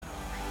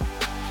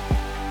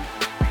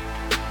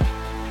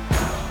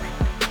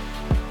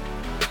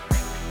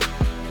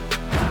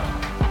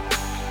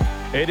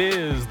It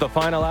is the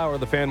final hour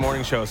of the Fan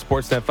Morning Show.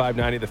 Sportsnet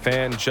 590, The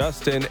Fan.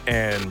 Justin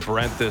and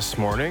Brent this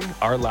morning.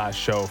 Our last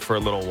show for a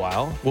little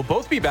while. We'll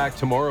both be back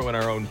tomorrow in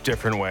our own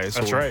different ways.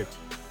 That's right.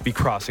 Be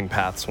crossing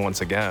paths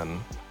once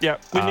again. Yeah,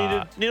 we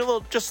need a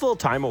little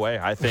time away,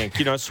 I think.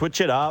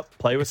 Switch it up,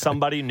 play with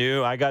somebody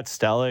new. I got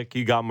Stellick,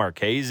 you got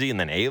Marchese, and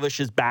then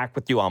Ailish is back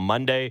with you on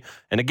Monday.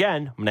 And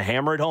again, I'm going to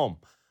hammer it home.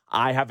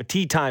 I have a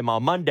tea time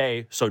on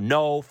Monday, so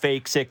no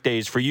fake sick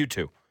days for you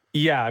two.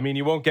 Yeah, I mean,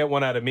 you won't get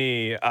one out of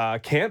me.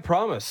 Can't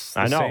promise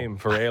the same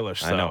for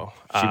Ailish. I know.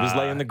 She was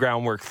laying the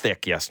groundwork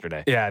thick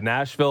yesterday. Yeah,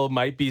 Nashville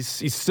you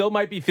still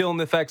might be feeling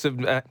the effects of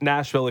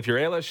Nashville if you're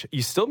Ailish.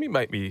 You still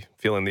might be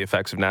feeling the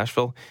effects of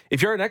Nashville.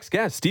 If you're our next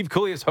guest, Steve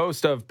Kouleas,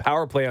 host of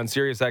Power Play on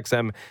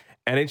SiriusXM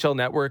NHL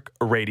Network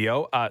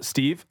Radio.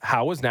 Steve,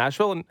 how was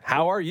Nashville and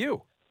how are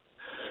you?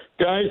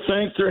 Guys,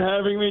 thanks for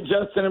having me,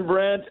 Justin and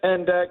Brent.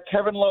 And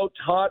Kevin Lowe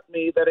taught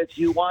me that if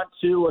you want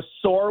to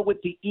soar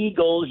with the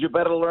eagles, you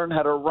better learn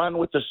how to run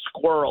with the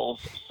squirrels.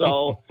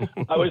 So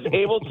I was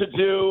able to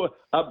do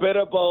a bit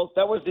of both.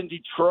 That was in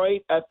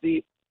Detroit at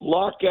the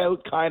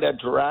lockout kind of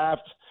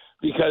draft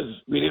because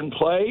we didn't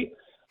play.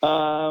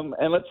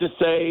 And let's just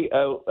say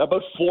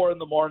about 4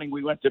 a.m.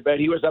 we went to bed.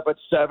 He was up at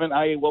 7.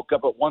 I woke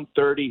up at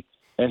 1:30,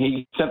 and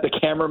he sent the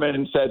cameraman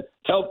and said,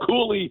 "Tell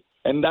Cooley."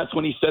 And that's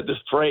when he said this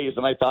phrase,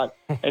 and I thought,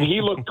 and he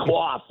looked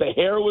coiffed. The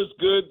hair was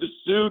good, the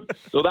suit.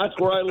 So that's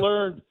where I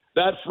learned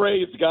that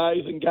phrase,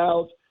 guys and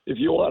gals. If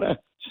you want to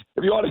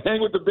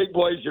hang with the big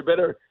boys, you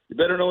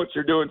better know what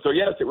you're doing. So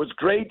yes, it was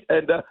great.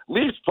 And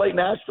Leafs play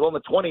Nashville on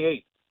the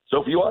 28th.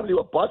 So if you want to do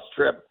a bus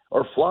trip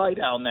or fly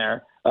down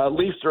there,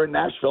 Leafs are in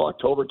Nashville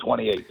October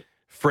 28th.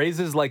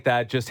 Phrases like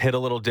that just hit a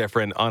little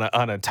different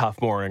on a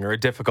tough morning or a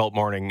difficult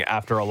morning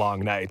after a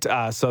long night.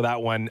 So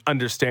that one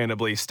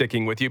understandably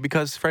sticking with you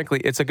because,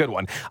 frankly, it's a good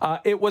one.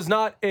 It was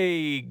not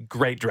a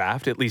great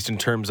draft, at least in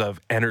terms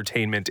of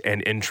entertainment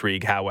and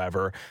intrigue,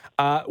 however.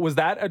 Was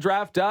that a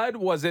draft dud?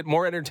 Was it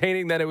more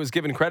entertaining than it was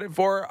given credit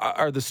for?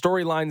 Are the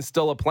storylines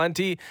still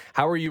aplenty?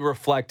 How are you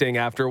reflecting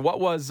after what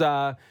was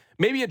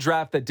maybe a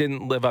draft that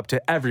didn't live up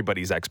to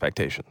everybody's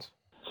expectations?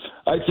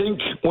 I think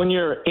when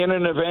you're in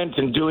an event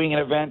and doing an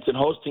event and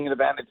hosting an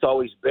event, it's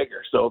always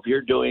bigger. So if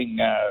you're doing,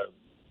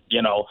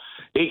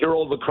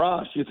 8-year-old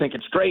lacrosse, you think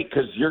it's great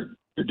because you're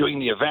doing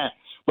the event.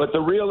 But the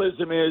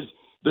realism is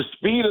the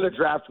speed of the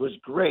draft was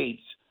great,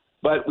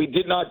 but we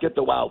did not get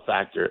the wow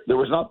factor. There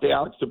was not the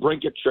Alex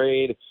DeBrincat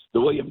trade, the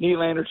William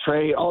Nylander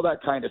trade, all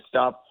that kind of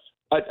stuff.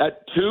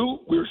 At 2,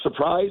 we were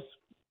surprised.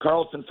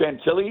 Carlson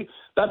Fantilli,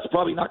 that's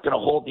probably not going to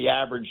hold the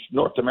average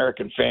North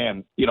American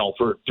fan,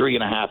 for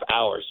 3.5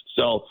 hours.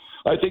 So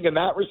I think in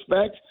that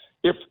respect,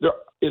 if there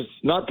is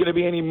not going to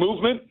be any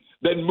movement,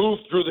 then move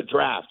through the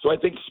draft. So I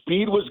think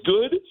speed was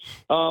good,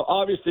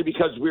 obviously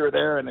because we were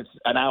there and it's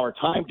an hour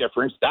time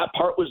difference. That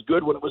part was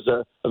good when it was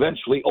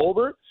eventually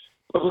over.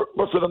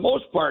 But for the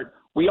most part,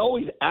 we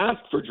always ask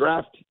for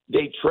draft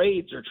day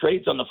trades or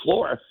trades on the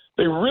floor.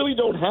 They really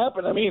don't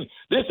happen. I mean,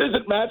 this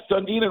isn't Matt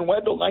Sundin and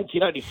Wendell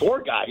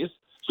 1994 guys.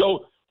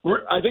 So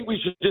I think we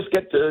should just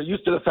get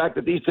used to the fact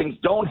that these things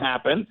don't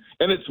happen,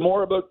 and it's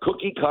more about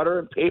cookie cutter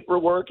and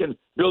paperwork and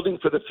building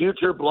for the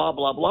future, blah,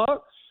 blah, blah.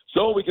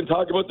 So we can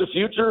talk about the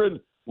future and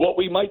what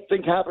we might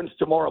think happens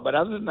tomorrow. But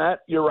other than that,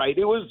 you're right.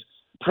 It was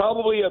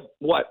probably a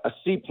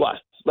C+.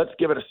 Let's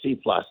give it a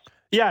C+.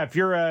 Yeah, if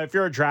you're a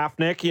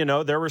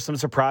draftnik, there were some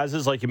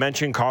surprises, like you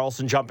mentioned,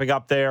 Carlson jumping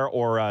up there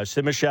or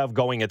Simashev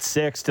going at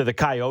 6 to the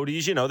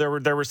Coyotes.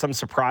 There were some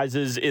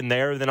surprises in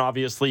there. Then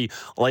obviously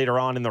later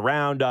on in the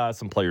round,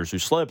 some players who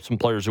slipped, some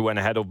players who went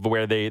ahead of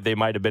where they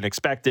might have been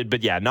expected.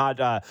 But yeah,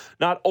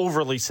 not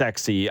overly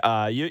sexy.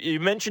 You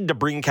mentioned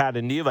DeBrincat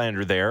and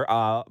Nylander there.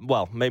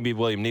 Maybe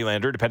William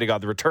Nylander, depending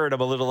on the return. I'm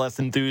a little less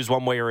enthused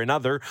one way or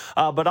another.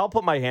 But I'll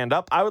put my hand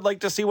up. I would like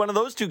to see one of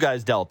those two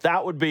guys dealt.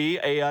 That would be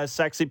a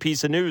sexy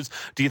piece of news.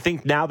 Do you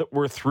think now that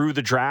we're through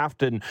the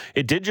draft, and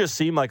it did just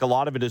seem like a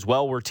lot of it as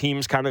well, were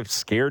teams kind of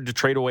scared to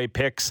trade away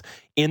picks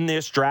in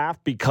this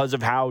draft because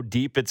of how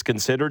deep it's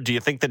considered? Do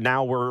you think that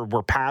now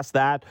we're past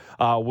that?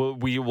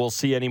 We will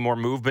see any more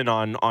movement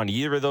on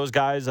either of those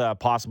guys,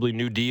 possibly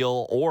new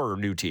deal or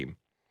new team?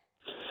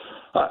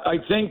 I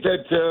think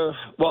that,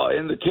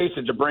 in the case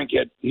of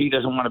DeBrincat, he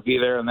doesn't want to be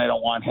there and they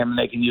don't want him and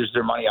they can use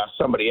their money on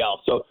somebody else.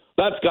 So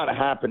that's got to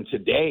happen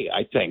today,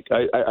 I think.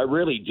 I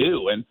really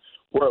do. And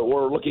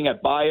we're looking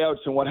at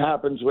buyouts and what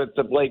happens with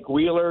the Blake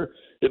Wheeler.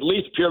 At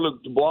least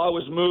Pierre-Luc Dubois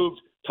was moved.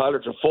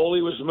 Tyler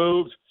Toffoli was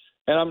moved.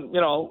 And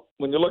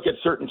when you look at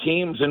certain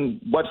teams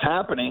and what's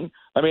happening,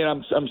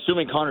 I'm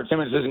assuming Connor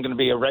Timmins isn't going to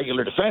be a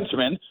regular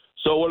defenseman.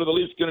 So what are the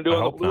Leafs going to do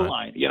on the blue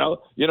line?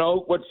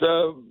 What's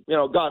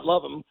God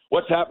love him.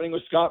 What's happening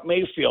with Scott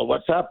Mayfield?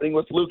 What's happening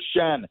with Luke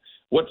Shen?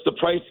 What's the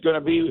price going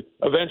to be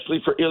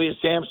eventually for Ilya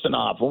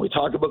Samsonov? When we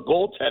talk about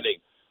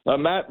goaltending,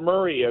 Matt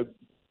Murray,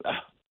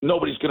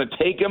 nobody's going to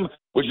take him.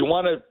 Would you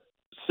want to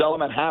sell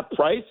him at half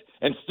price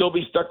and still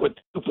be stuck with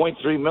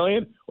 $2.3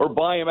 million, or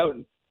buy him out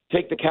and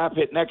take the cap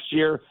hit next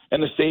year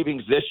and the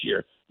savings this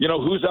year?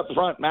 Who's up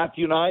front?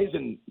 Matthew Nyes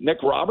and Nick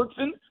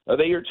Robertson? Are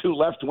they your two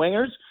left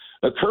wingers?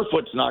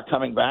 Kerfoot's not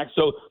coming back.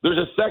 So there's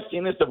a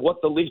sexiness of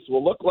what the Leafs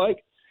will look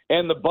like,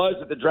 and the buzz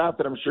at the draft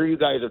that I'm sure you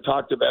guys have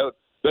talked about,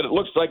 that it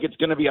looks like it's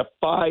going to be a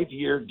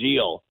 5-year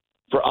deal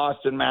for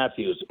Austin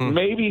Matthews.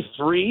 Maybe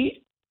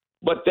 3,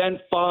 but then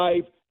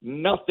 5,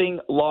 nothing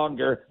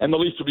longer. And the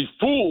Leafs would be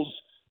fools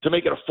to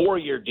make it a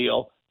 4-year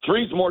deal.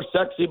 3's more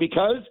sexy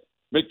because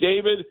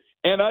McDavid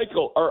and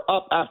Eichel are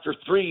up after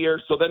 3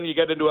 years. So then you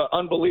get into an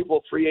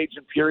unbelievable free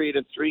agent period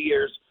in 3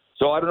 years.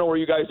 So I don't know where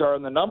you guys are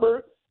on the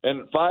number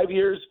in 5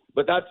 years,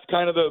 but that's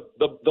kind of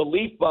the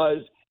Leaf buzz.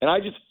 And I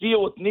just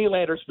feel with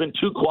Nylander, it's been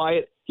too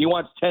quiet. He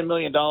wants $10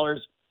 million.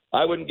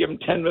 I wouldn't give him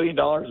 $10 million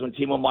when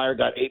Timo Meier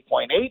got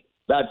 8.8.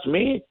 That's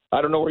me.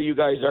 I don't know where you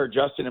guys are,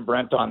 Justin and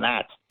Brent, on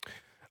that.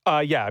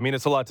 Yeah, I mean,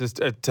 it's a lot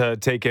to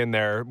take in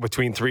there.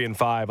 Between 3 and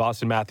 5,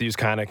 Austin Matthews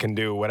kind of can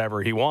do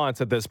whatever he wants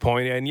at this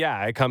point. And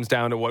yeah, it comes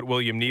down to what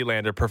William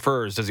Nylander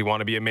prefers. Does he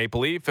want to be a Maple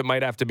Leaf? It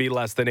might have to be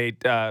less than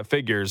 8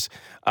 figures.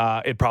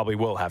 It probably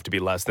will have to be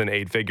less than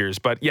 8 figures.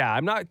 But yeah,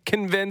 I'm not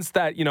convinced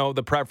that,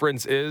 the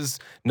preference is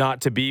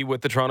not to be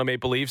with the Toronto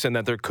Maple Leafs and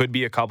that there could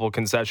be a couple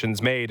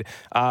concessions made.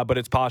 But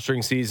it's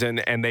posturing season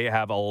and they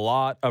have a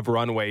lot of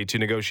runway to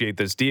negotiate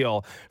this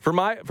deal. From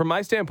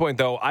my standpoint,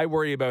 though, I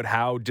worry about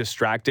how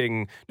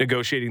distracting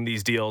negotiating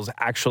these deals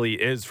actually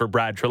is for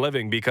Brad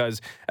Treliving, because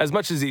as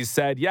much as he's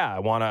said, yeah, I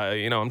want to,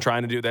 I'm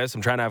trying to do this,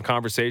 I'm trying to have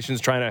conversations,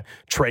 trying to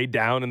trade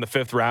down in the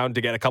 5th round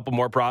to get a couple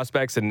more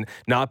prospects and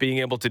not being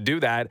able to do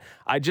that,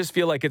 I just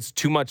feel like it's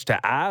too much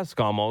to ask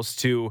almost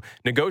to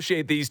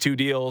negotiate these 2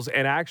 deals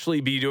and actually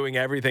be doing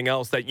everything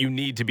else that you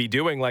need to be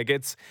doing. Like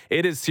it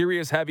is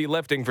serious heavy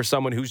lifting for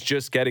someone who's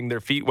just getting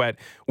their feet wet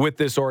with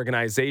this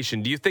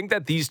organization. Do you think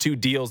that these 2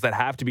 deals that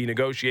have to be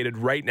negotiated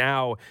right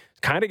now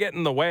kind of get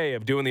in the way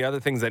of doing the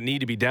other things that need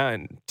to be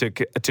done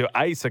to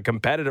ice a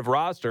competitive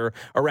roster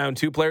around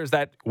 2 players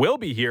that will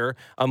be here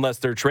unless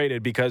they're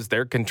traded because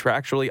they're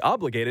contractually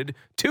obligated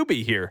to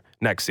be here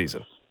next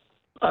season?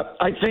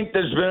 I think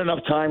there's been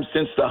enough time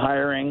since the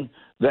hiring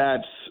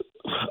that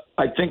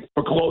I think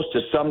we're close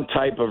to some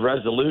type of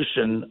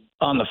resolution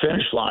on the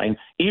finish line,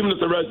 even if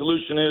the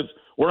resolution is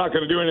we're not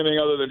going to do anything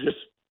other than just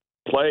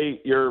play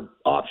your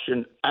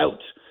option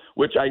out,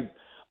 which I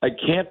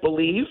can't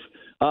believe.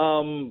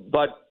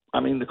 But I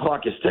mean, the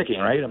clock is ticking,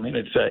 right? I mean,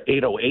 it's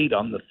 8:08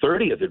 on the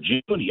 30th of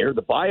June here.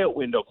 The buyout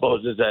window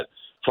closes at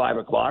 5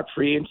 o'clock.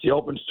 Free agency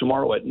opens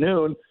tomorrow at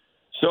noon.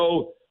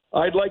 So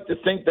I'd like to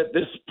think that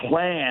this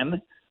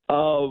plan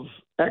of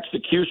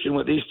execution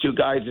with these 2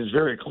 guys is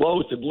very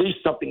close, at least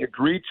something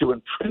agreed to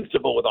in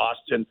principle with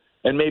Austin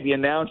and maybe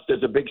announced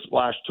as a big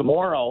splash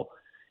tomorrow.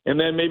 And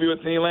then maybe with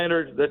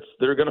Nylander,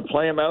 they're going to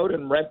play him out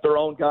and rent their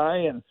own guy.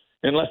 And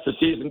unless the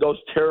season goes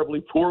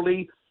terribly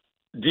poorly,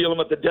 deal him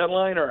at the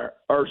deadline or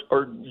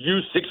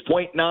use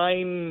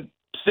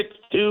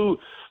 $6.962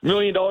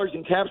 million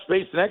in cap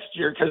space next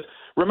year. Because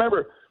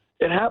remember,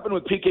 it happened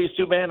with PK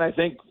Subban, I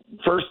think,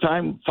 first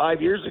time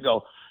 5 years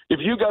ago. If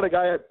you got a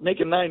guy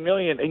making $9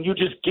 million and you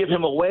just give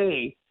him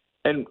away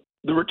and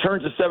the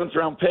return's a 7th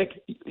round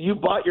pick, you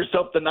bought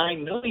yourself the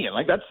 $9 million.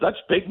 Like that's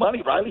big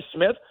money. Riley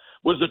Smith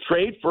was a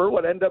trade for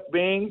what ended up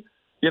being,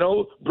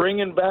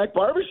 bringing back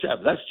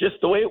Barbashev. That's just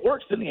the way it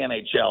works in the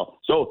NHL.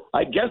 So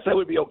I guess I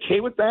would be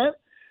okay with that.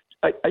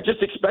 I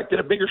just expected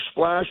a bigger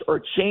splash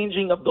or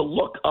changing of the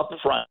look up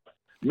front.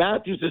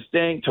 Matthews is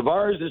staying.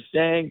 Tavares is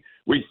staying.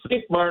 We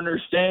think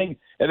Marner's staying.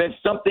 And then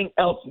something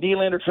else.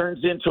 Nylander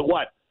turns into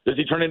what? Does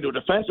he turn into a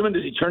defenseman?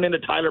 Does he turn into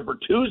Tyler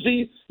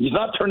Bertuzzi? He's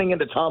not turning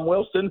into Tom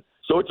Wilson.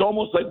 So it's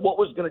almost like what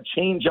was going to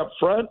change up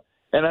front.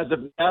 And as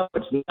of now,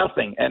 it's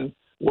nothing. And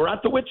we're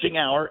at the witching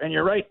hour. And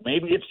you're right.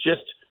 Maybe it's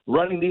just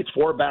running these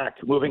 4 back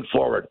moving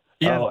forward.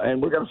 Yeah. And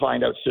we're going to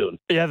find out soon.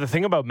 Yeah, the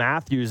thing about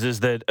Matthews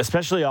is that,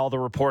 especially all the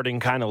reporting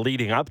kind of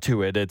leading up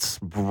to it, it's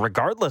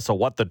regardless of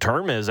what the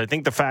term is. I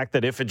think the fact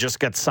that if it just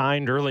gets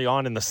signed early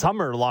on in the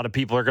summer, a lot of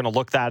people are going to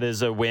look that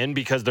as a win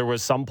because there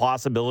was some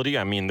possibility.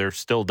 I mean, there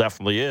still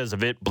definitely is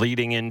of it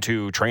bleeding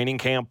into training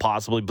camp,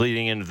 possibly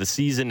bleeding into the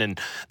season. And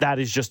that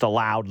is just a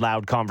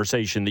loud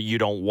conversation that you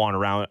don't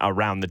want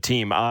around the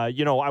team. I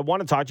want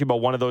to talk to you about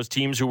one of those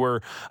teams who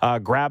were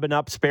grabbing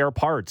up spare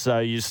parts.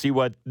 You see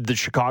what the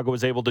Chicago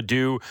was able to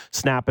do,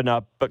 snapping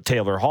up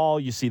Taylor Hall.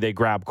 You see they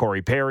grab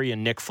Corey Perry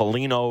and Nick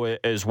Foligno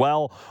as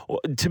well.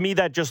 To me,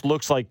 that just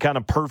looks like kind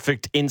of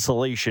perfect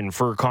insulation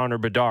for Connor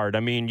Bedard.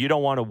 I mean, you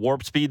don't want to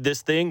warp speed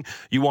this thing.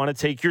 You want to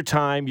take your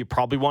time. You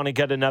probably want to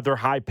get another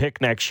high pick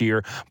next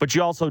year, but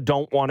you also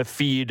don't want to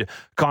feed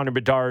Connor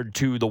Bedard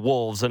to the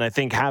Wolves. And I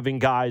think having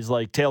guys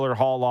like Taylor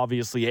Hall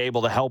obviously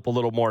able to help a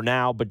little more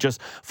now, but just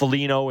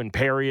Foligno and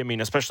Perry, I mean,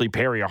 especially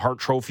Perry, a Hart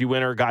Trophy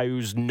winner, guy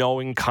who's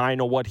knowing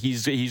kind of what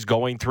he's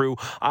going through.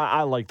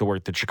 I like the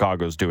work that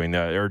Chicago's doing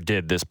or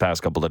did this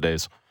past couple of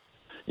days.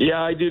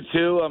 Yeah, I do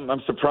too. I'm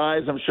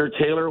surprised. I'm sure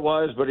Taylor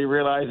was, but he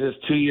realizes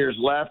 2 years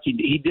left.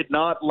 He did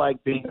not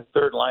like being a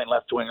third-line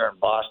left winger in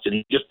Boston.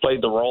 He just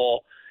played the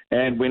role,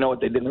 and we know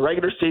what they did in the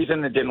regular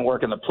season. It didn't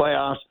work in the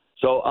playoffs.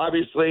 So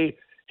obviously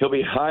he'll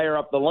be higher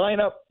up the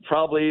lineup,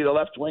 probably the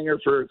left winger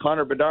for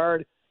Connor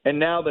Bedard. And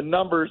now the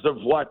numbers of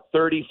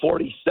 30,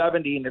 40,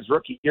 70 in his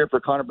rookie year for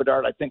Connor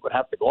Bedard, I think would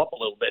have to go up a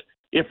little bit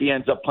if he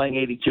ends up playing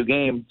 82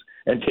 games.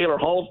 And Taylor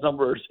Hall's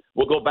numbers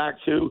will go back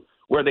to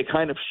where they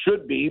kind of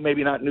should be,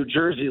 maybe not New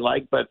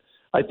Jersey-like, but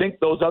I think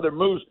those other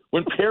moves.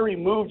 When Perry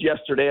moved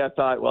yesterday, I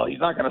thought, well, he's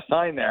not going to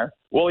sign there.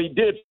 Well, he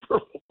did for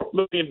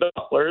 $4 million.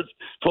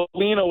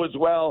 Foligno as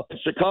well.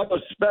 Chicago's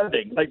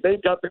spending. Like,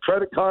 they've got the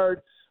credit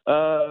card.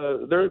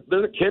 They're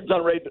the kids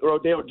on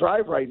Rodeo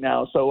Drive right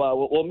now.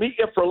 So we'll meet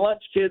you for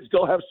lunch, kids.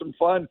 Go have some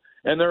fun.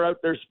 And they're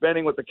out there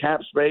spending with the cap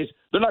space.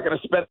 They're not going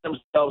to spend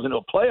themselves into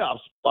a playoff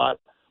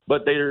spot,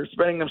 but they're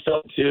spending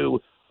themselves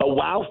to a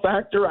wow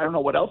factor. I don't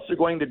know what else they're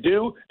going to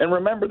do. And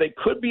remember, they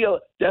could be a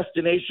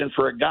destination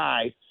for a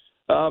guy.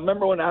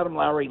 Remember when Adam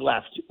Lowry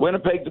left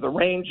Winnipeg to the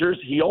Rangers?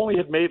 He only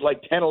had made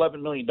like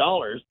 $10-11 million.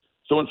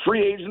 So in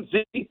free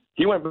agency,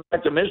 he went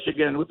back to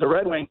Michigan with the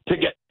Red Wings to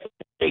get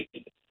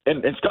paid.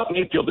 And Scott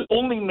Mayfield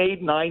only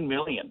made $9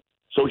 million.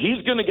 So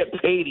he's going to get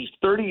paid. He's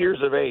 30 years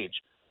of age.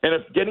 And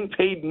if getting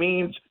paid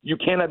means you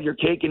can't have your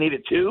cake and eat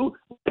it too,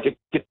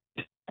 you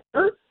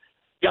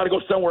got to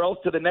go somewhere else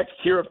to the next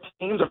tier of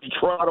teams. If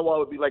Toronto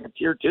would be like a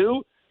tier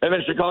 2, and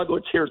then Chicago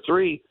a tier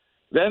 3.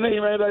 Then they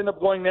might end up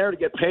going there to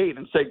get paid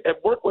and say,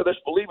 work with us,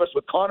 believe us,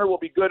 with Connor will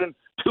be good in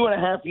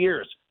 2.5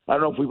 years. I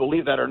don't know if we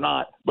believe that or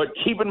not. But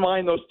keep in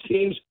mind those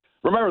teams.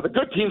 Remember, the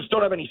good teams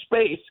don't have any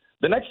space.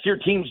 The next tier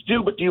teams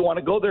do, but do you want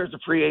to go there as a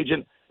free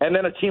agent? And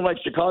then a team like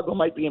Chicago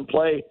might be in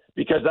play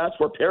because that's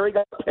where Perry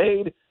got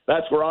paid.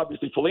 That's where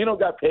obviously Foligno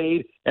got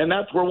paid. And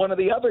that's where one of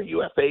the other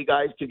UFA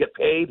guys could get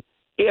paid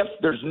if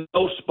there's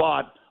no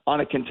spot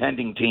on a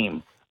contending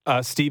team.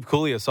 Steve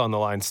Kouleas on the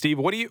line. Steve,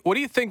 what do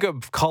you think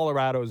of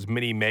Colorado's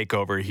mini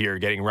makeover here?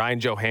 Getting Ryan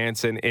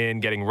Johansson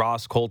in, getting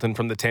Ross Colton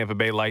from the Tampa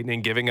Bay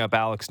Lightning, giving up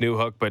Alex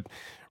Newhook, but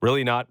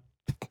really not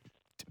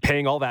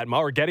paying all that,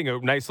 or getting a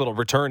nice little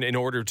return in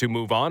order to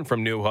move on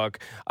from Newhook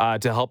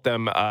to help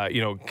them,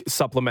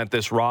 supplement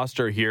this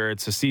roster here.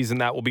 It's a season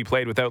that will be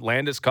played without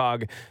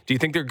Landeskog. Do you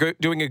think they're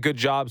doing a good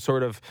job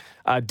sort of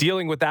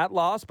dealing with that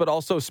loss, but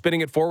also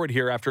spinning it forward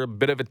here after a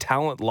bit of a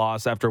talent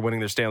loss after winning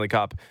their Stanley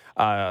Cup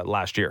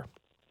last year?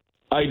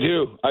 I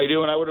do,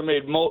 and I would have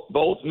made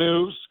both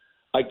moves.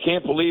 I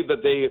can't believe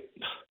that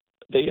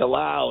they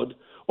allowed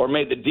or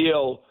made the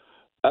deal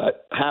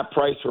half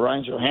price for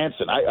Ryan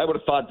Johansson. I would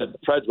have thought that the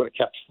Preds would have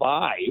kept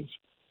 5.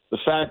 The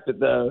fact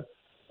that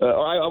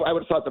I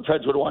would have thought the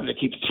Preds would have wanted to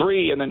keep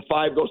 3 and then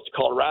 5 goes to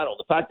Colorado.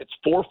 The fact it's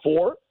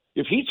 4-4,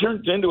 if he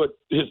turns into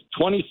his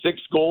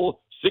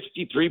 26-goal,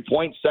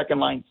 63-point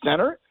second-line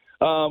center,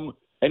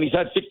 and he's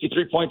had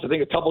 63 points, I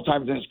think, a couple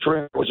times in his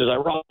career, which is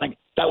ironic.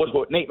 That was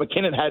what Nate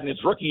McKinnon had in his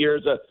rookie year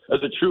as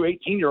a true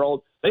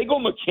 18-year-old. They go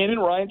McKinnon,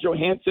 Ryan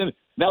Johansson.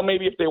 Now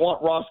maybe if they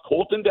want Ross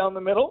Colton down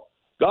the middle,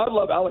 God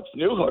love Alex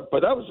Newhook, but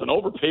that was an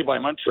overpay by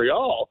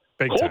Montreal.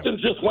 Colton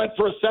just went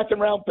for a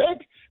second-round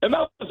pick, and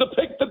that was a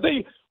pick that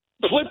they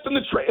flipped in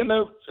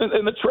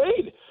the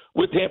trade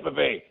with Tampa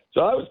Bay.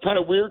 So that was kind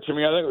of weird to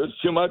me. I think it was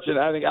too much, and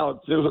I think Alex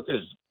Newhook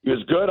is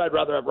good. I'd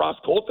rather have Ross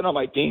Colton on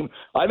my team.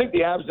 I think the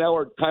Avs now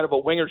are kind of a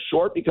winger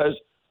short because,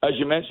 as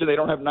you mentioned, they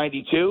don't have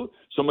 92.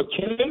 So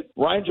McKinnon,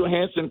 Ryan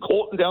Johansson,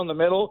 Colton down the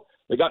middle.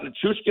 They got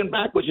Nichushkin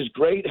back, which is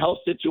great. Health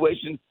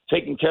situation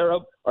taken care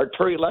of.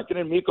 Arturi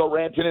Lehkonen, Mikko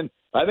Rantanen.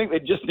 I think they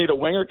just need a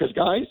winger because,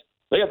 guys,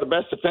 they got the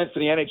best defense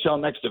in the NHL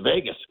next to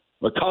Vegas.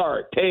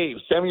 Makar, Taves,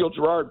 Samuel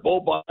Girard, Bo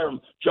Byram,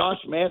 Josh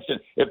Manson.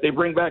 If they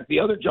bring back the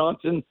other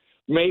Johnson,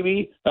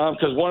 maybe,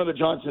 because one of the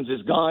Johnsons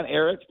is gone,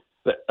 Eric.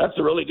 That's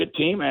a really good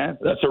team, man.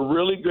 That's a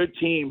really good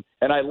team,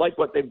 and I like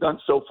what they've done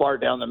so far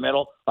down the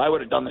middle. I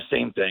would have done the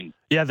same thing.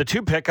 Yeah, the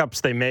 2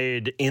 pickups they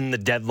made in the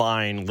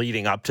deadline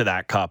leading up to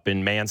that cup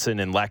in Manson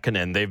and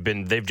Lehkonen,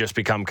 they've just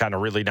become kind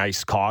of really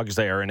nice cogs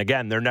there. And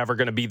again, they're never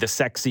going to be the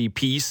sexy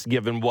piece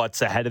given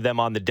what's ahead of them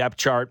on the depth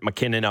chart.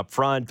 McKinnon up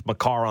front,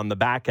 Makar on the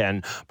back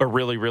end, but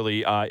really,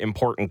 really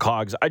important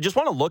cogs. I just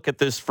want to look at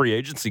this free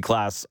agency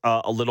class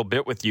a little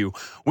bit with you.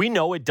 We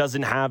know it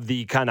doesn't have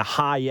the kind of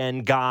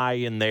high-end guy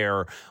in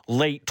their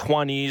late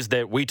 20s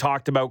that we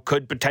talked about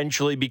could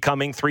potentially be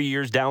coming 3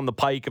 years down the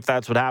pike if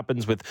that's what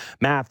happens with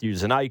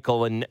Matthews and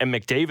Eichel and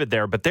McDavid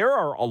there. But there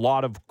are a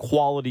lot of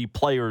quality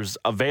players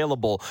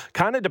available,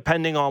 kind of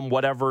depending on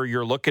whatever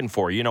you're looking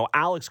for. You know,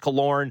 Alex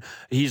Killorn,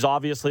 he's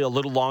obviously a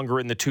little longer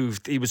in the tooth.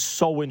 He was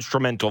so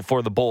instrumental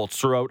for the Bolts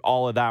throughout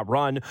all of that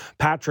run.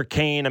 Patrick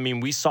Kane, I mean,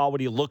 we saw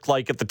what he looked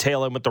like at the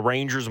tail end with the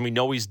Rangers, and we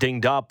know he's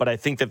dinged up, but I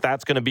think that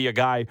that's going to be a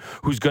guy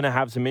who's going to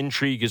have some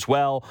intrigue as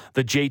well.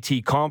 The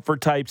JT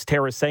Comfort types,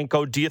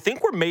 Tarasenko. Do you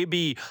think we're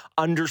maybe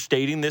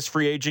understating this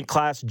free agent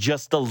class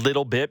just a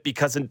little bit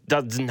because it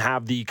doesn't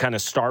have the kind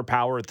of star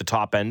power at the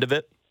top end of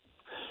it?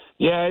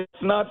 Yeah,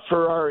 it's not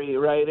Ferrari,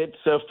 right? It's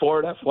a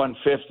Ford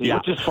F-150,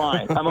 which is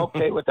fine. I'm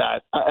okay with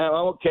that.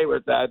 I'm okay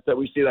with that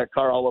we see that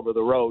car all over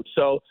the road.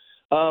 So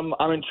I'm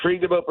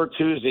intrigued about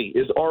Bertuzzi.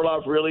 Is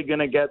Orlov really going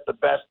to get the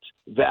best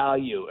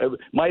value? It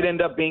might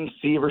end up being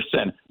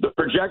Severson. The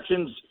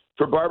projections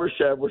for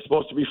Barbashev were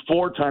supposed to be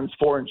 4 times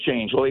 4 and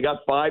change. Well, he got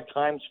 5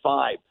 times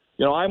 5.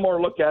 You know, I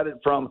more look at it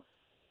from,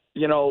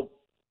 you know,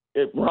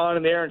 Ron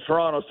and there in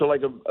Toronto. So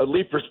like a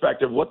Leaf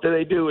perspective, what do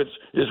they do? Is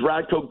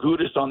Radko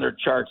Gudas on their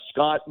charts?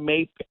 Scott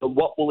Mayfield,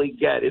 what will he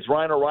get? Is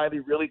Ryan O'Reilly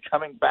really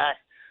coming back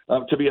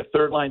to be a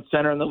third-line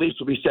center? And the Leafs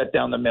will be set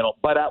down the middle.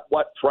 But at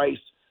what price?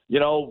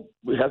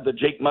 We have the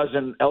Jake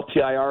Muzzin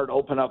LTIR to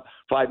open up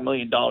 $5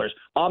 million.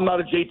 I'm not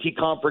a JT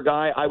Compher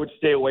guy. I would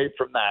stay away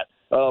from that.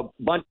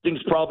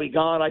 Bunting's probably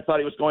gone. I thought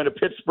he was going to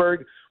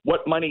Pittsburgh.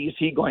 What money is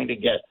he going to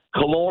get?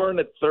 Killorn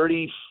at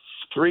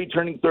 33,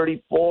 turning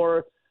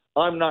 34.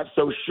 I'm not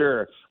so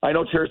sure. I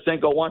know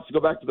Tarasenko wants to go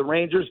back to the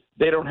Rangers.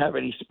 They don't have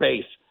any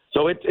space.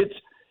 So it's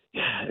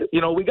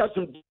we got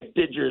some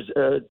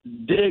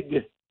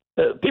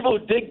people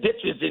who dig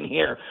ditches in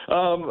here.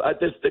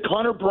 The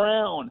Connor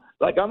Brown.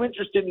 Like, I'm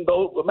interested in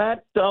those.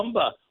 Matt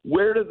Dumba.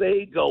 Where do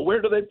they go?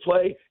 Where do they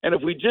play? And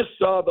if we just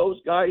saw those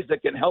guys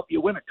that can help you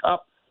win a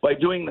cup by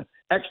doing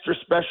extra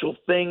special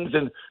things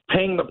and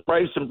paying the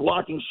price and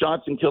blocking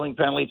shots and killing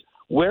penalties,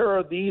 where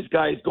are these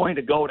guys going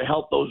to go to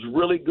help those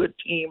really good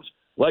teams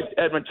like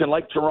Edmonton,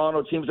 like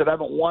Toronto, teams that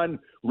haven't won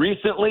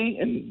recently,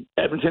 in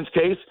Edmonton's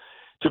case,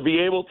 to be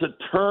able to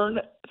turn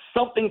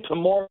something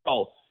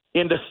tomorrow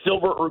into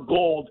silver or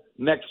gold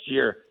next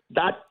year?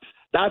 That's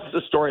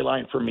the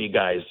storyline for me,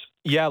 guys.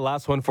 Yeah,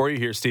 last one for you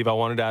here, Steve. I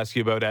wanted to ask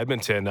you about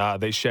Edmonton.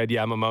 They shed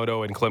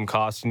Yamamoto and Klim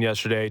Kostin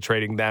yesterday,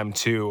 trading them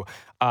to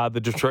the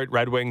Detroit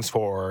Red Wings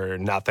for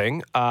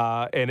nothing.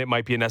 And it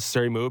might be a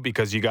necessary move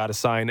because you got to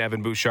sign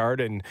Evan Bouchard,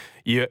 and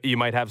you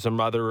might have some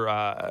other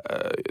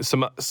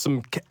some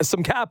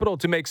capital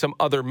to make some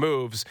other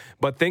moves.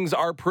 But things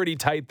are pretty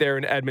tight there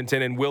in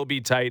Edmonton and will be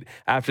tight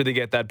after they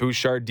get that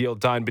Bouchard deal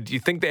done. But do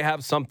you think they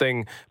have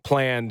something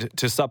planned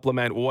to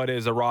supplement what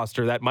is a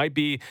roster that might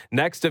be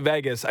next to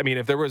Vegas? I mean,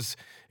 if there was,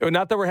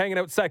 not that we're hanging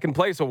out second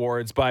place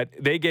awards, but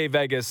they gave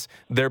Vegas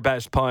their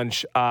best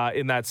punch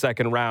in that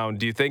second round.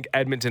 Do you think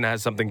Edmonton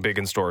has something big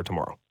in store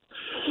tomorrow?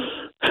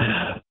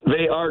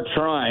 They are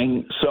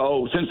trying.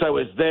 So since I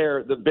was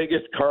there, the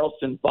biggest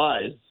Karlsson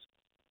buzz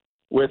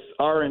with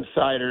our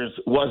insiders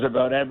was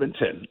about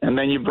Edmonton. And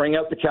then you bring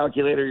out the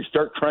calculator, you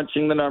start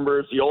crunching the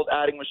numbers, the old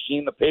adding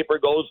machine, the paper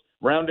goes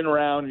round and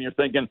round, and you're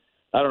thinking,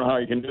 I don't know how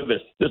you can do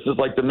this. This is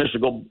like the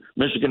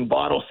Michigan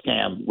bottle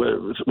scam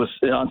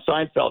on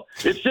Seinfeld.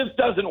 It just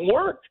doesn't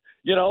work.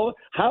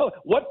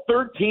 What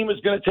third team is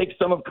going to take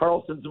some of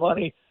Karlsson's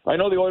money? I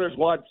know the Oilers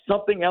want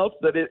something else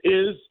that it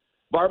is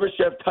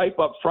Barbashev type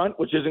up front,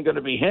 which isn't going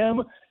to be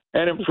him,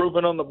 and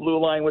improvement on the blue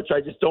line, which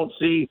I just don't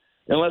see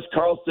unless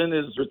Karlsson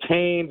is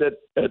retained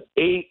at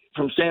 8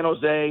 from San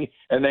Jose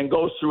and then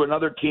goes through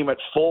another team at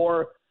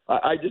 4.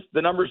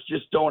 The numbers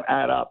just don't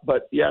add up.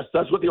 But yes,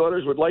 that's what the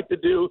Oilers would like to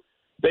do.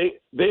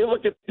 They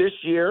look at this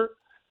year,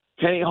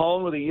 Kenny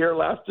Holland with a year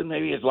left, and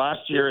maybe his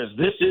last year is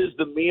this is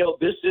the meal,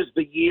 this is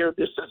the year,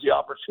 this is the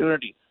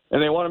opportunity.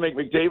 And they want to make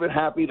McDavid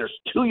happy. There's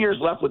 2 years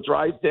left with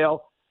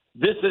Drysdale.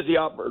 This is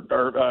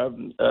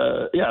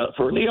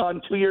for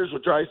Leon, 2 years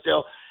with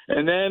Drysdale.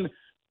 And then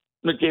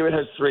McDavid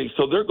has 3.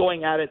 So they're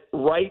going at it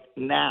right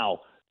now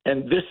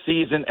and this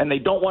season, and they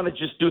don't want to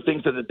just do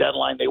things at the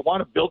deadline. They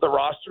want to build a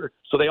roster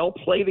so they all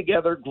play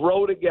together,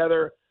 grow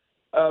together,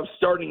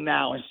 starting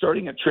now and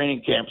starting at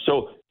training camp.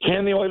 So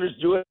can the Oilers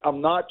do it?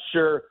 I'm not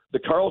sure. The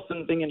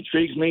Karlsson thing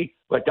intrigues me.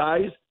 But,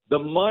 guys, the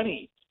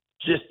money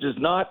just does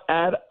not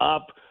add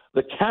up.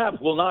 The cap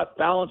will not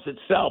balance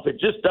itself. It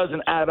just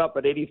doesn't add up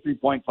at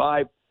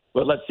 83.5.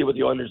 But let's see what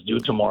the Oilers do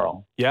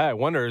tomorrow. Yeah, I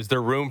wonder, is there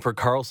room for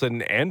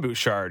Karlsson and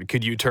Bouchard?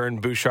 Could you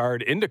turn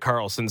Bouchard into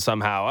Karlsson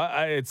somehow?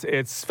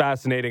 It's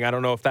fascinating. I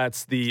don't know if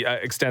that's the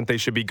extent they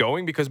should be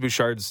going because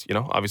Bouchard's,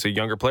 obviously a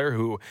younger player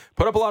who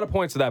put up a lot of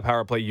points to that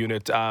power play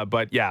unit.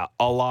 But yeah,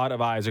 a lot of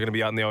eyes are going to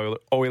be on the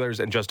Oilers,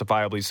 and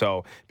justifiably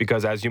so,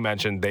 because as you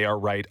mentioned, they are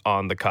right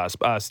on the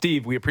cusp.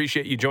 Steve, we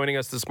appreciate you joining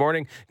us this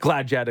morning.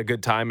 Glad you had a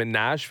good time in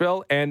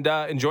Nashville, and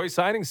enjoy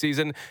signing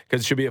season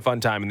because it should be a fun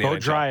time in the NHL.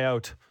 Dry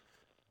out.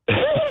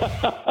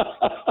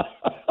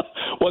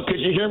 Well, could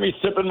you hear me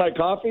sipping my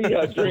coffee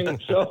during the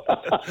show?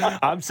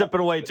 I'm sipping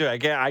away too.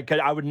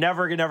 I would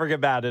never get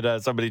mad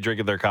at somebody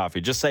drinking their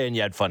coffee. Just saying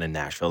you had fun in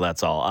Nashville.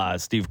 That's all.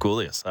 Steve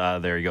Kouleas.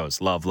 There he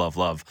goes. Love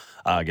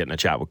getting a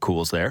chat with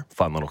Cools there.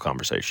 Fun little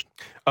conversation.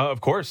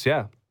 Of course,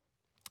 yeah.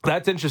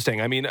 That's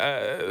interesting. I mean,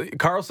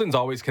 Karlsson's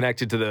always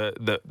connected to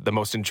the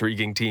most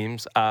intriguing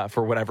teams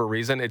for whatever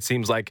reason. It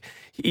seems like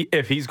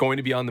if he's going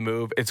to be on the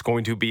move, it's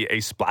going to be a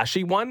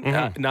splashy one,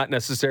 not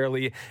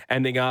necessarily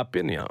ending up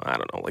in, I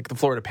don't know, like the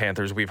Florida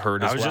Panthers we've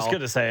heard as well. I was just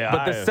going to say.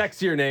 But the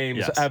sexier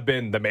names have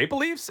been the Maple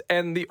Leafs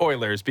and the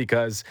Oilers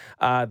because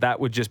that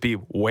would just be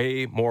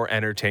way more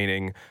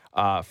entertaining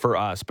for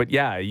us. But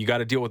yeah, you got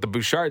to deal with the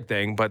Bouchard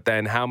thing. But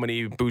then how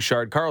many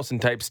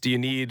Bouchard-Karlsson types do you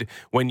need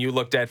when you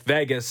looked at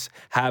Vegas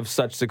have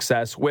such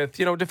success with,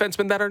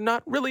 defensemen that are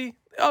not really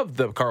of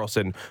the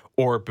Carlson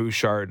or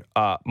Bouchard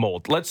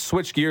mold. Let's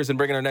switch gears and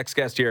bring in our next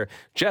guest here,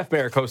 Jeff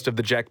Merrick, host of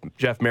the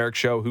Jeff Merrick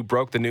Show, who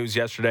broke the news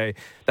yesterday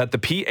that the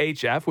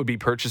PHF would be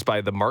purchased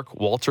by the Mark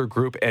Walter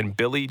Group and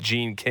Billie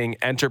Jean King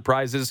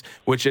Enterprises,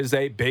 which is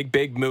a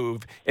big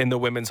move in the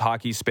women's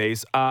hockey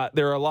space.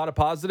 There are a lot of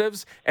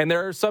positives, and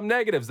there are some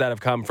negatives that have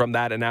come from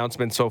that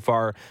announcement so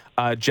far.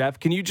 Jeff,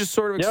 can you just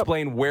sort of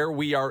explain where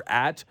we are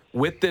at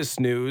with this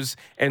news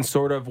and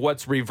sort of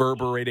what's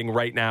reverberating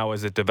right now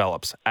as it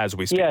develops as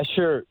we speak? Yeah,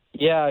 sure.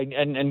 Yeah,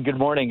 and good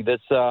morning.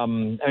 That's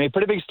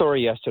pretty big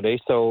story yesterday.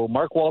 So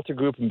Mark Walter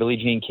Group and Billie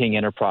Jean King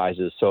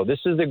Enterprises. So this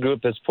is the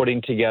group that's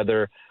putting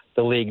together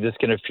the league that's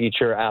going to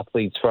feature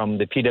athletes from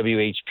the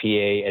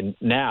PWHPA, and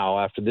now,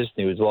 after this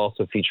news, will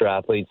also feature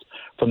athletes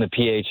from the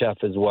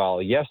PHF as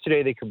well.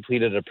 Yesterday, they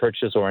completed a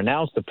purchase or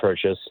announced a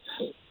purchase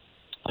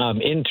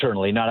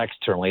internally, not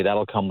externally.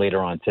 That'll come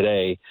later on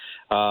today,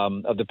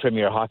 of the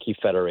Premier Hockey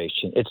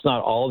Federation. It's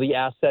not all the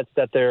assets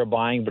that they're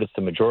buying, but it's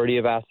the majority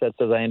of assets,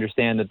 as I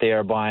understand, that they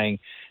are buying.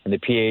 And the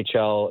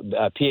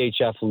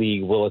PHF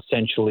league will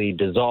essentially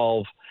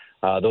dissolve.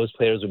 Those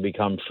players will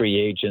become free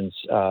agents.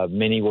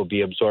 Many will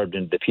be absorbed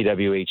into the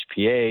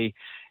PWHPA.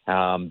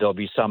 There'll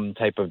be some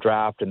type of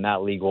draft, and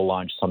that league will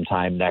launch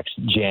sometime next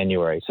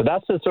January. So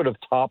that's the sort of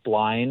top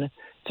line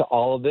to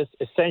all of this.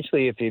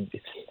 Essentially,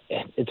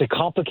 it's a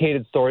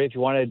complicated story. If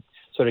you want to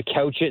sort of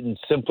couch it in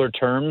simpler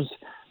terms,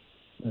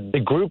 the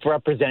group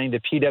representing the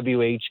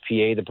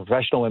PWHPA, the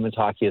Professional Women's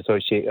Hockey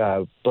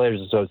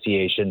Players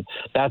Association,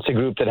 that's a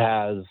group that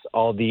has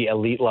all the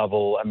elite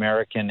level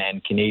American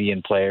and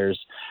Canadian players.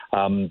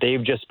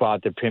 They've just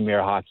bought the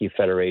Premier Hockey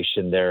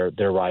Federation, their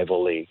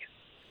rival league.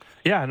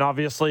 Yeah, and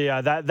obviously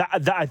that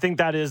I think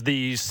that is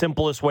the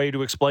simplest way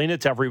to explain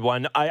it to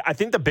everyone. I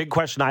think the big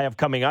question I have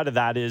coming out of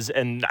that is,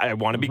 and I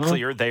want to be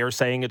clear, they are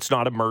saying it's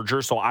not a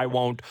merger, so I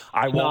won't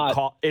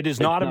call it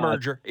is not a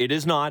merger. It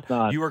is not.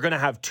 You are going to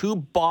have two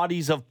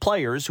bodies of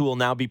players who will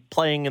now be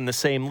playing in the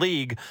same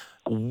league.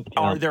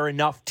 Are there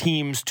enough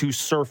teams to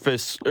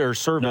service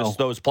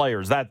those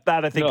players? That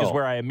I think is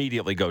where I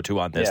immediately go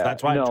to on this. Yeah,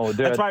 that's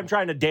why I'm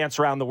trying to dance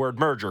around the word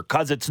merger,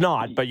 because it's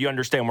not. But you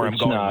understand where I'm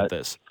going with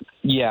this.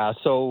 Yeah.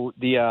 So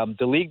the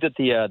league that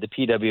the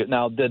PW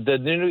now the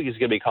new league is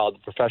going to be called the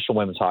Professional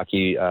Women's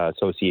Hockey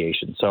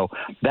Association. So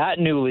that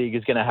new league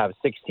is going to have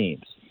 6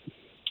 teams.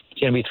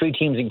 It's going to be 3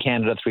 teams in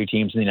Canada, 3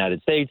 teams in the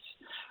United States.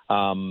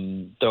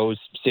 Those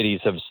cities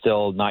have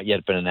still not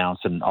yet been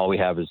announced, and all we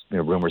have is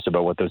rumors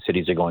about what those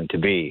cities are going to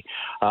be.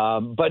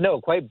 But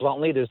no, quite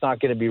bluntly, there's not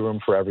going to be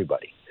room for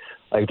everybody.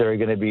 Like, there are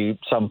going to be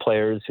some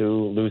players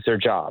who lose their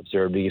jobs.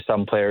 There will be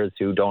some players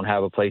who don't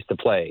have a place to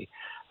play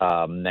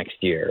next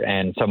year.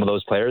 And some of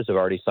those players have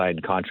already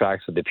signed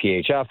contracts with the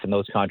PHF, and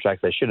those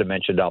contracts, I should have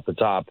mentioned off the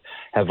top,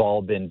 have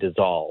all been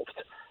dissolved.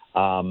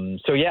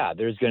 So yeah,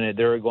 there's going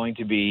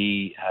to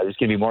be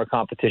more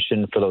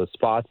competition for those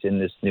spots in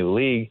this new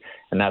league,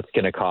 and that's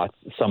going to cost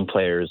some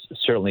players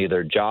certainly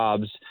their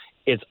jobs.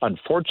 It's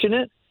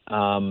unfortunate.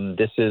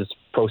 This is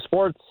pro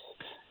sports,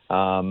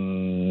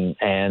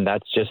 and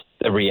that's just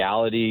the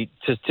reality.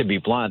 Just to be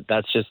blunt,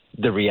 that's just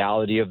the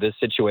reality of this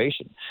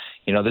situation.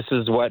 This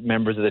is what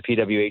members of the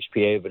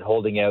PWHPA have been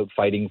holding out,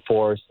 fighting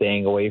for,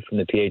 staying away from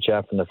the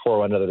PHF and the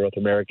forerunner of the North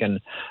American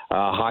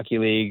Hockey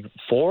League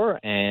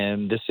for,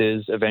 and this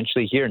is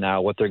eventually here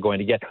now, what they're going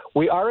to get.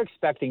 We are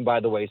expecting, by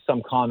the way,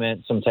 some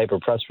comment, some type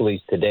of press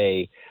release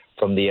today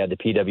from the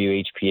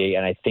PWHPA,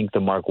 and I think the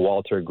Mark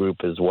Walter Group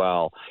as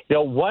well.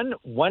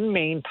 One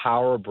main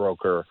power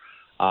broker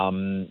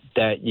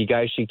that you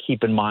guys should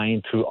keep in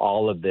mind through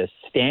all of this,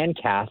 Stan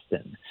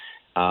Kasten.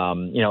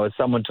 As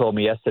someone told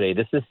me yesterday,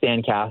 this is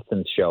Stan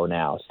Kasten's show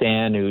now.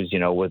 Stan, who's,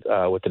 with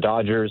the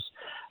Dodgers,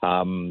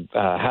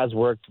 has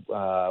worked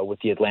with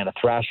the Atlanta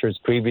Thrashers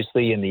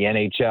previously in the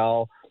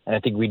NHL. And I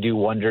think we do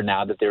wonder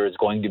now that there is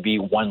going to be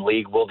one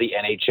league. Will the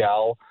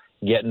NHL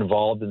get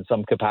involved in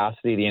some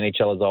capacity? The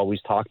NHL has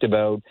always talked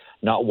about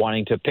not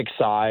wanting to pick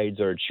sides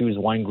or choose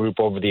one group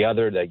over the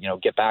other to,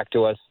 get back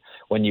to us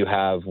when you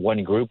have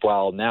one group.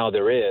 Well, now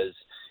there is.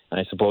 And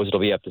I suppose it'll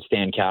be up to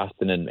Stan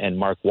Kasten and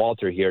Mark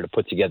Walter here to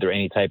put together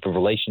any type of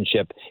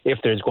relationship, if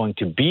there's going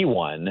to be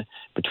one,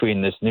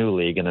 between this new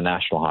league and the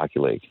National Hockey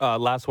League.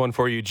 Last one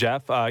for you,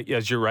 Jeff.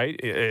 Yes, you're right.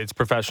 It's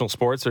professional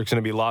sports. There's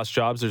going to be lost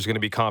jobs. There's going to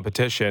be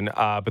competition.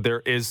 But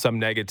there is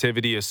some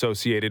negativity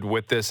associated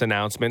with this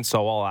announcement.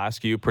 So I'll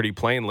ask you pretty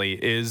plainly,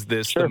 is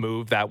this the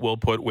move that will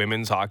put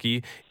women's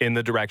hockey in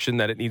the direction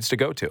that it needs to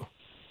go to?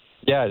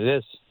 Yeah, it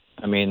is.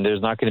 I mean,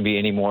 there's not going to be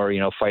any more,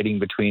 fighting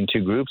between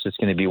two groups. It's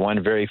going to be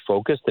one very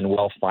focused and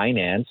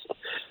well-financed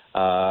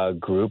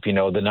group.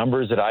 The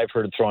numbers that I've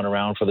heard thrown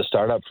around for the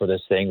startup for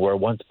this thing, where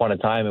once upon a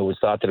time it was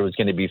thought that it was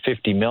going to be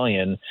 $50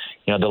 million.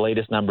 The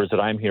latest numbers that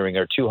I'm hearing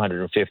are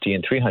 $250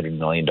 and $300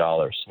 million.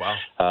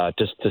 Wow.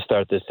 Just to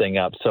start this thing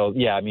up. So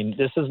yeah, I mean,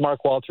 this is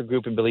Mark Walter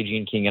Group and Billie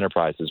Jean King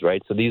Enterprises,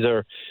 right? So these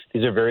are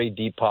very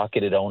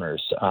deep-pocketed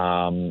owners,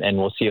 and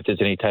we'll see if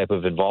there's any type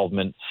of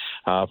involvement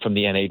from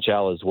the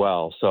NHL as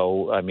well.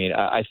 So I mean,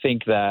 I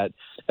think that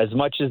as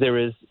much as there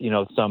is,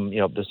 some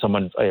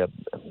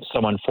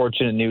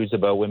unfortunate news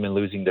about women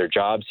losing their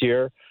jobs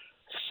here,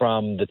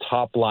 from the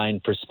top line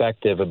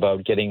perspective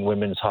about getting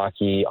women's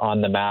hockey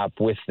on the map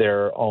with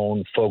their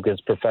own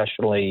focused,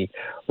 professionally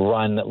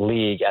run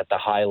league at the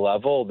high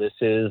level, this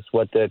is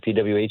what the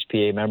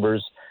PWHPA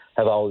members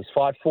have always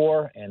fought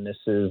for, and this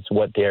is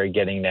what they're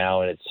getting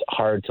now. And it's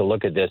hard to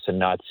look at this and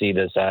not see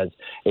this as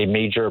a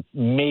major,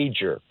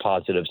 major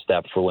positive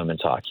step for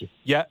women's hockey.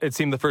 Yeah, it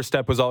seemed the first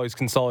step was always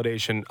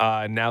consolidation.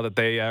 Now that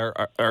they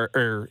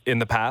are in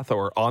the path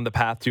or on the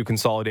path to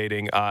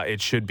consolidating, it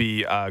should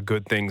be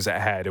good things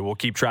ahead. And we'll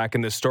keep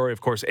tracking this story.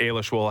 Of course,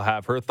 Ailish will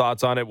have her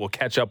thoughts on it. We'll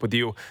catch up with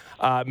you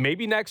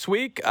maybe next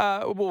week.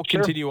 We'll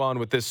continue on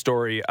with this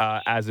story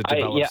as it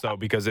develops, though,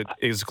 because it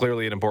is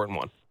clearly an important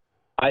one.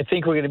 I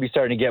think we're going to be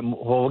starting to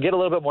we'll get a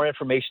little bit more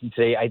information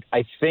today.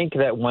 I think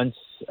that once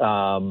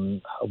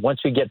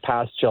we get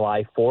past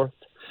July 4th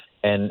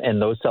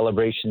and those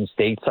celebrations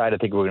stateside, I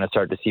think we're going to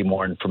start to see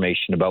more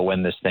information about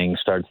when this thing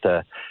starts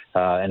to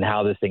and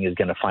how this thing is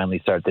going to finally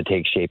start to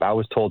take shape. I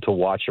was told to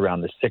watch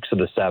around the 6th or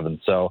the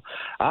 7th, so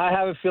I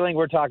have a feeling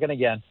we're talking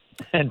again.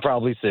 And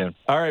probably soon.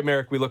 All right,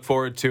 Merrick, we look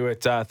forward to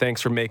it. Thanks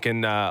for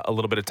making a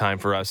little bit of time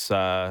for us.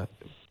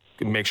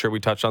 Make sure we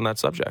touch on that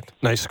subject.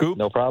 Nice scoop.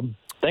 No problem.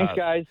 Thanks,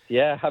 guys.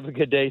 Yeah, have a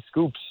good day.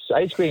 Scoops.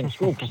 Ice cream,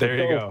 scoops. There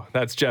you go.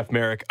 That's Jeff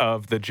Merrick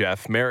of The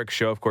Jeff Merrick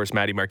Show. Of course,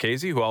 Maddie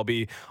Marchese, who I'll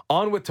be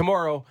on with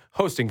tomorrow,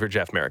 hosting for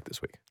Jeff Merrick this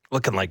week.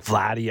 Looking like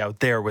Vladdy out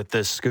there with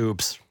the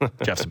scoops.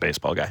 Jeff's a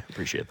baseball guy.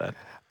 Appreciate that.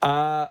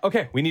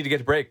 Okay, we need to get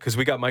to break because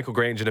we got Michael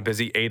Grange in a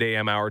busy 8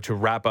 a.m. hour to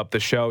wrap up the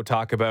show,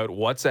 talk about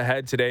what's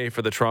ahead today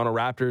for the Toronto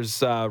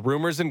Raptors.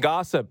 Rumors and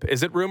gossip.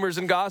 Is it rumors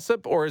and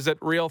gossip or is it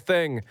real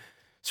thing?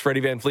 Is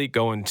Freddie VanVleet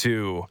going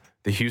to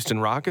the Houston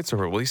Rockets,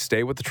 or will he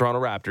stay with the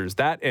Toronto Raptors?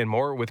 That and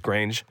more with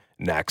Grange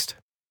next.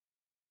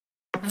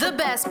 The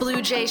best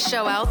Blue Jays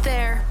show out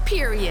there,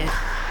 period.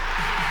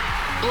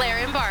 Blair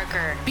and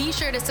Barker. Be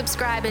sure to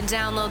subscribe and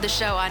download the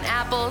show on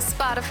Apple,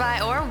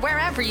 Spotify, or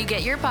wherever you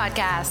get your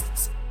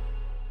podcasts.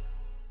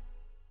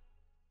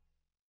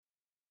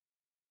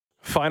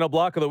 Final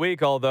block of the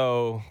week,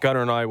 although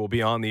Gunnar and I will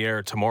be on the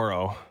air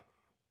tomorrow.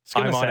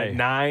 I'm on at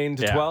 9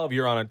 to 12.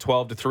 You're on at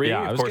 12 to 3.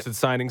 Yeah, of course, it's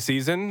signing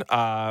season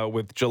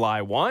with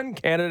July 1,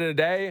 Canada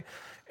Day,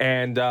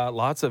 and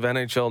lots of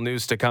NHL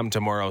news to come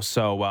tomorrow.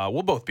 So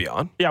we'll both be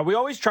on. Yeah, we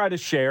always try to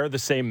share the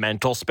same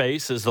mental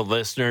space as the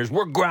listeners.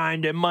 We're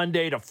grinding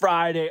Monday to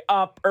Friday,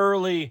 up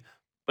early.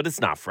 But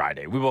it's not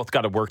Friday. We both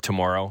got to work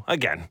tomorrow.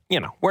 Again,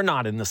 we're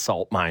not in the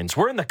salt mines.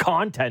 We're in the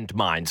content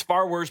mines.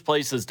 Far worse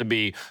places to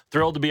be.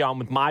 Thrilled to be on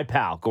with my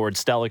pal, Gord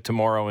Stellick,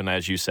 tomorrow. And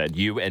as you said,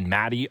 you and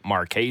Maddie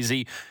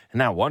Marchese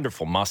and that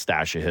wonderful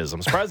mustache of his.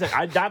 I'm surprised.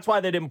 That's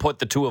why they didn't put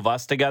the two of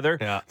us together.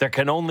 Yeah. There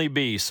can only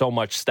be so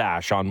much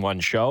stash on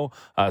one show.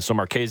 So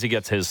Marchese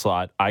gets his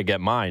slot. I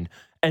get mine.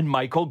 And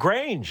Michael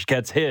Grange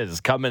gets his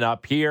coming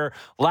up here.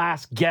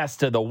 Last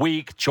guest of the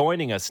week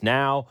joining us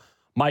now.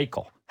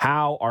 Michael,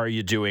 how are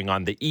you doing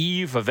on the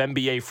eve of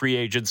NBA free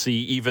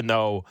agency, even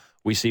though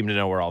we seem to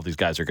know where all these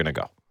guys are going to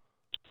go?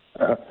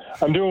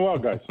 I'm doing well,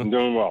 guys. I'm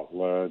doing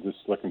well. Just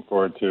looking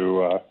forward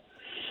to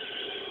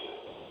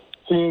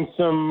seeing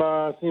some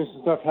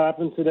stuff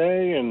happen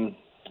today, and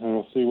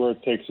we'll see where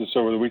it takes us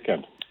over the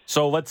weekend.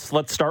 So let's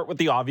start with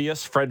the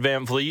obvious. Fred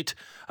VanVleet.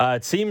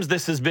 It seems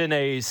this has been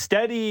a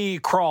steady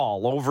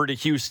crawl over to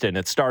Houston.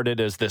 It started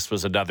as this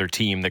was another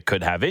team that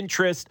could have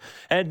interest,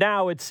 and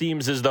now it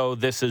seems as though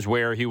this is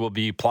where he will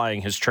be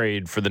plying his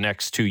trade for the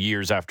next 2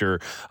 years after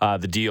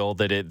the deal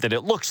that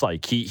it looks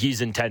like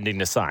he's intending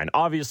to sign.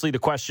 Obviously, the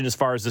question as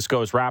far as this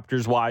goes,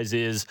 Raptors-wise,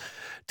 is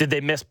did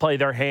they misplay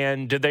their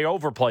hand? Did they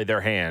overplay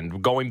their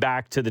hand? Going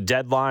back to the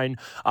deadline,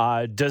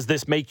 does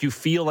this make you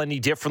feel any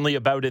differently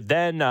about it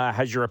then?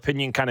 Has your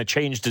opinion kind of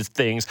changed as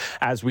things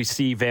as we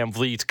see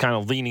VanVleet kind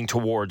of leaning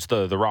towards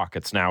the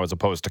Rockets now as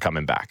opposed to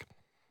coming back?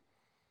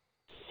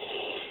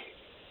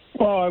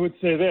 Well, I would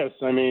say this.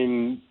 I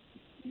mean,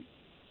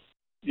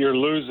 you're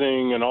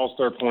losing an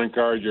all-star point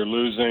guard. You're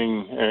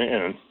losing,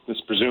 and this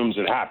presumes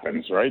it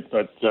happens, right?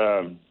 But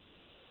you're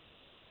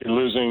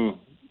losing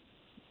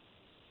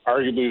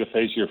arguably the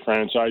face of your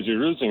franchise. You're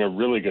losing a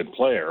really good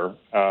player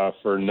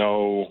for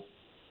no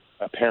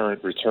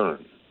apparent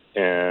return.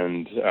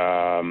 And,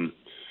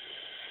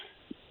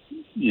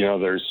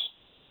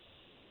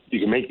 you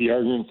can make the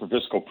argument for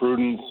fiscal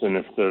prudence, and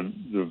if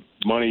the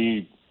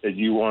money that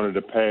you wanted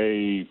to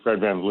pay Fred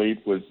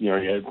VanVleet was,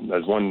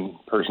 as one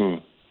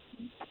person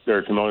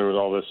very familiar with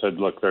all this said,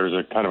 look, there's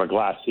a kind of a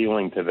glass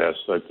ceiling to this,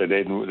 that they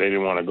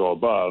didn't want to go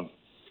above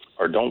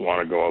or don't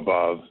want to go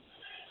above.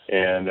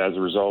 And as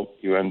a result,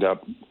 you end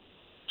up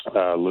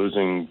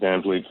losing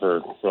VanVleet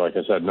for, like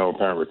I said, no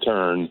apparent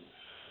return.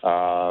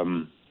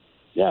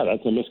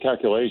 That's a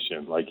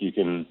miscalculation. Like you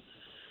can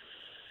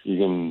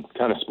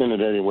kind of spin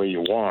it any way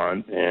you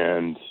want,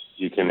 and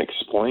you can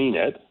explain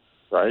it,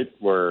 right,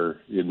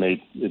 where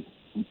it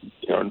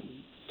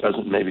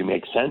doesn't maybe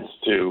make sense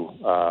to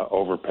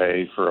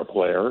overpay for a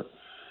player,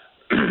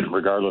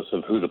 regardless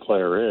of who the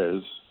player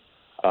is.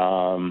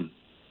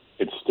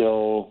 It's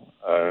still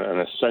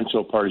an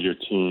essential part of your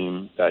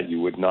team that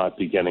you would not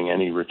be getting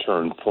any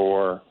return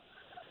for.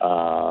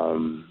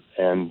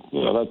 And,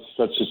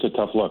 that's just a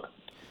tough look.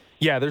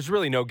 Yeah, there's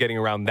really no getting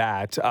around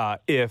that.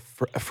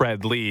 If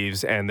Fred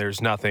leaves and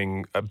there's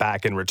nothing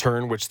back in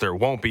return, which there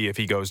won't be if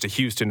he goes to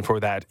Houston for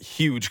that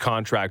huge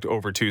contract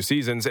over 2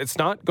 seasons, it's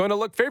not going to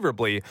look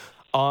favorably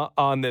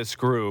on this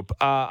group.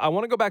 I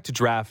want to go back to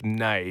draft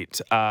night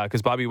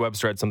because Bobby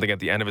Webster had something at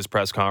the end of his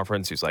press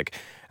conference. He's like,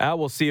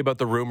 we'll see about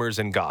the rumors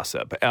and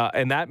gossip.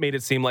 And that made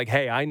it seem like,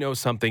 hey, I know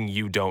something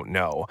you don't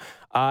know.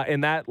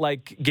 And that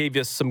gave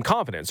us some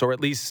confidence, or at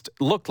least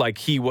looked like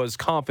he was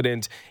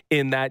confident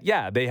in that,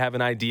 they have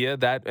an idea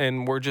that,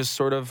 and we're just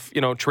sort of,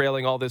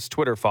 trailing all this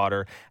Twitter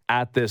fodder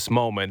at this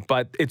moment.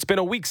 But it's been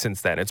a week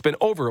since then. It's been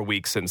over a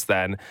week since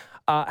then.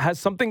 Has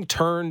something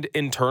turned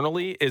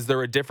internally? Is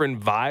there a different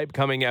vibe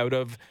coming out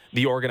of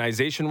the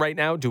organization right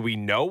now? Do we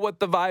know what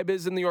the vibe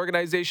is in the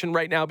organization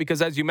right now?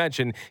 Because as you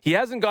mentioned, he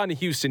hasn't gone to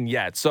Houston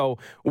yet. So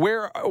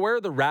where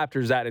are the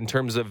Raptors at in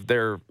terms of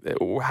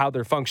how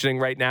they're functioning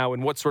right now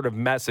and what sort of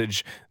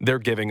message they're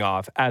giving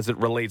off as it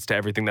relates to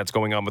everything that's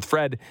going on with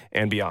Fred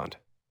and beyond?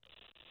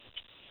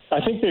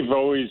 I think they've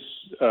always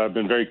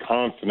been very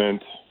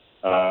confident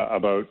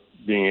about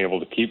being able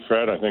to keep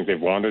Fred. I think they've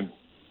wanted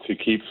to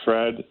keep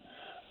Fred.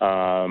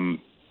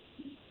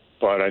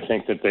 But I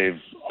think that they've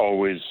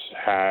always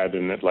had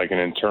an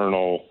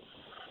internal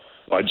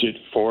budget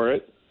for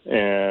it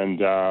and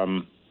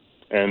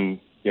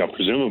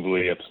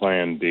presumably a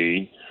plan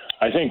B.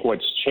 I think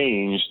what's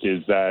changed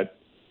is that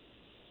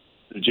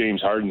the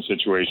James Harden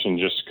situation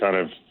just kind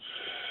of,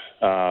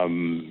 I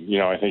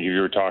think if you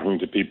were talking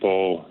to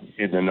people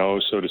in the know,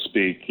 so to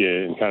speak,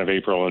 in kind of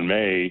April and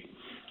May,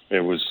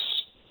 it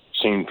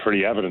seemed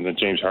pretty evident that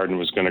James Harden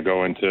was going to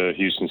go into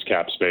Houston's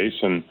cap space.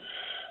 And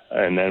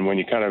then when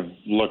you kind of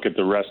look at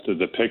the rest of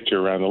the picture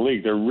around the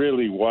league, there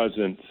really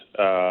wasn't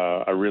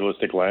a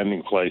realistic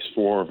landing place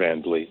for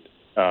VanVleet.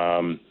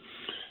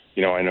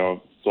 I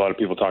know a lot of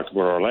people talked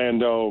about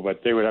Orlando,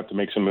 but they would have to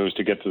make some moves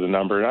to get to the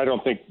number. And I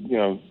don't think,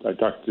 I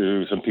talked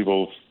to some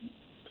people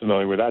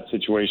familiar with that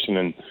situation,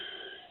 and,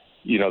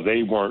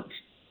 they weren't,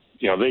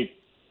 they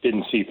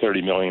didn't see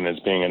 $30 million as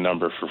being a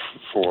number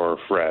for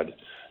Fred.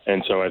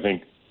 And so I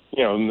think,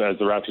 as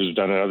the Raptors have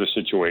done in other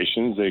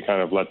situations, they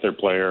kind of let their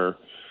player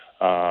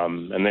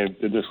and they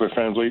did this with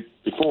VanVleet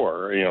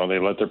before. They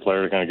let their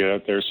player kind of get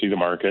out there, see the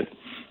market,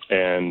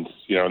 and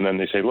and then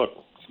they say, look,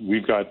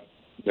 we've got,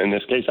 in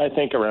this case, I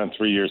think around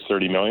 3 years,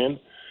 $30 million,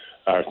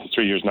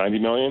 3 years,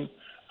 $90 million,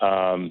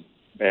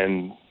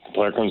 and the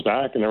player comes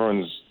back and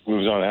everyone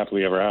moves on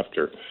happily ever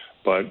after.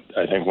 But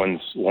I think once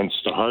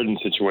the Harden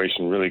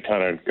situation really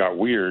kind of got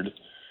weird,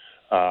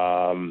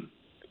 and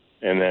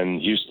then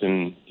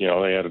Houston,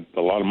 they had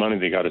a lot of money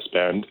they got to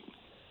spend.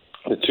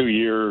 The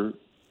 2-year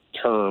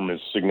term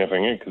is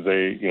significant because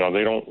they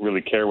don't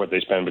really care what they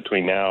spend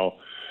between now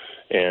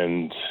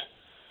and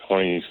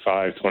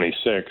 25,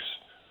 26.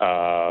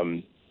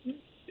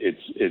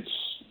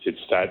 It's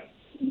that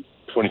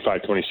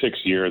 25, 26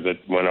 year that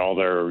when all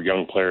their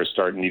young players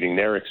start needing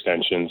their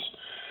extensions,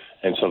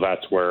 and so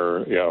that's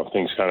where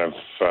things kind of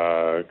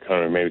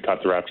maybe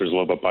caught the Raptors a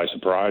little bit by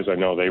surprise. I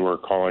know they were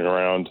calling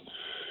around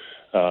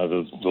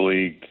the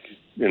league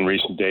in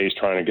recent days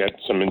trying to get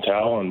some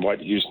intel on what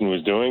Houston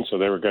was doing, so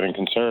they were getting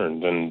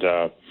concerned. And,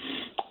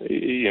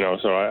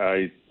 so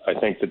I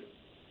think that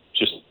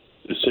just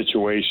the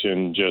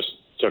situation just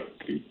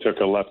took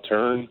a left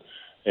turn,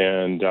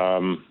 and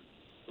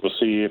we'll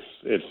see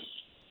if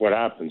what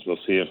happens. We'll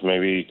see if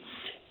maybe,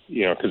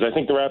 because I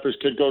think the Raptors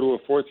could go to a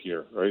fourth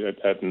year, right,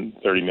 at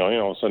 $30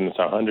 million. All of a sudden it's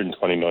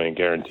 $120 million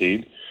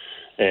guaranteed.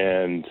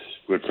 And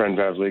would Fred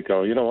VanVleet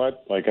go, you know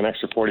what, like an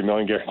extra $40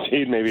 million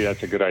guaranteed, maybe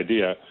that's a good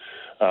idea.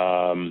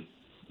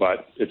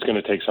 But it's going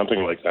to take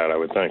something like that, I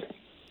would think.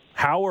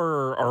 How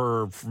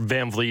are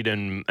VanVleet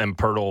and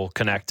Poeltl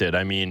connected?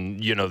 I mean,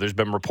 there's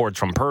been reports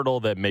from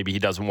Poeltl that maybe he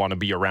doesn't want to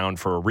be around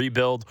for a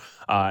rebuild.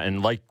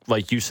 And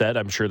like you said,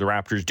 I'm sure the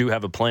Raptors do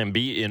have a plan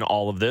B in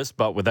all of this.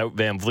 But without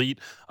VanVleet,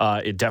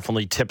 it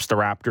definitely tips the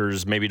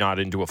Raptors maybe not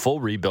into a full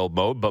rebuild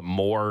mode, but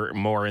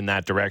more in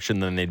that direction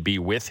than they'd be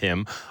with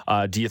him.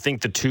 Do you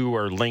think the two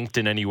are linked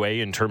in any way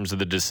in terms of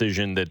the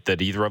decision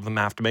that either of them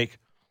have to make?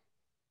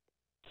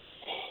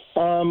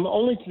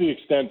 Only to the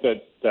extent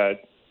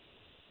that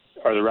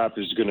are the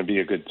Raptors going to be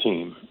a good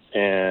team?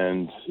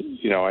 And,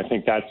 I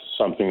think that's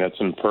something that's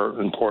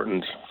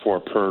important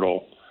for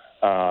Poeltl.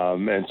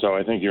 And so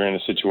I think you're in a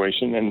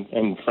situation,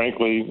 and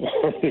frankly,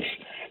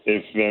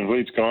 if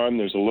VanVleet's gone,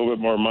 there's a little bit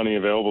more money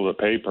available to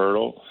pay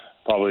Poeltl,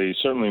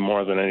 certainly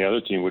more than any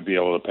other team would be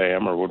able to pay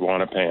him or would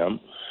want to pay him.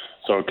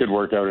 So it could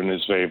work out in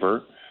his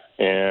favor.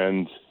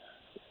 And,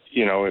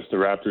 if the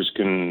Raptors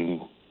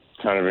can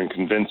kind of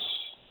convince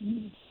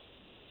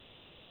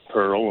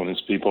Poeltl and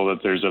his people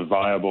that there's a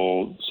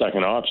viable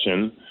second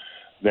option,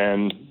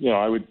 then,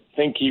 I would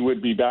think he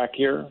would be back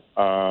here.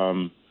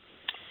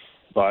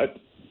 But,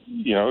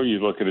 you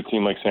look at a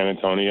team like San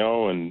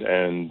Antonio and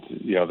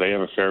they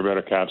have a fair bit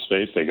of cap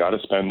space. They got to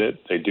spend it.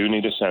 They do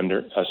need a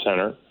center.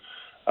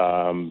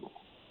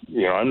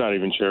 I'm not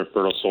even sure if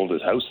Bertle sold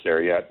his house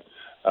there yet.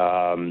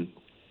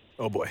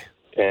 Oh boy.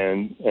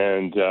 And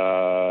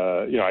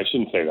I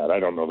shouldn't say that. I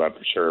don't know that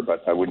for sure,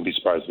 but I wouldn't be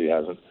surprised if he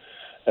hasn't.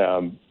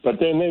 But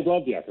then they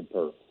love Jakob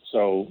Perl.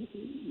 So,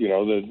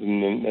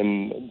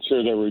 and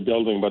sure they're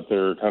rebuilding, but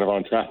they're kind of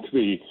on track to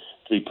be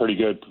pretty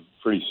good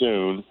pretty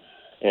soon.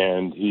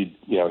 And he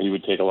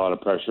would take a lot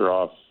of pressure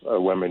off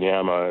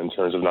Wembanyama in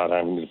terms of not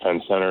having to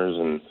defend centers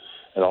and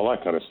all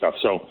that kind of stuff.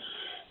 So,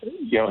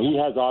 he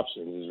has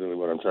options is really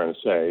what I'm trying to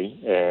say.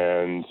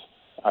 And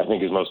I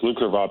think his most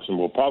lucrative option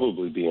will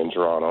probably be in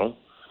Toronto.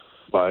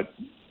 But,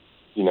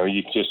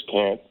 you just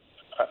can't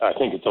 – I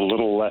think it's a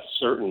little less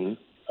certain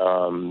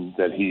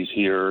that he's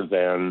here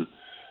than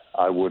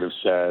I would have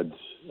said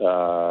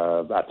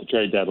at the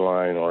trade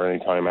deadline or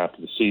any time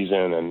after the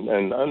season.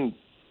 And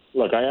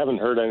look, I haven't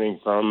heard anything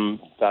from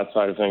that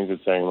side of things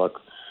that's saying,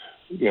 look,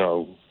 we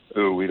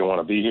don't want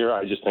to be here.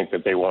 I just think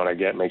that they want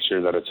to make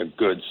sure that it's a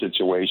good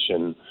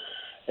situation.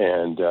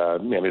 And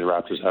maybe the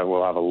Raptors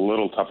will have a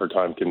little tougher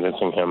time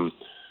convincing him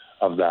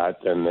of that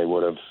than they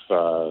would have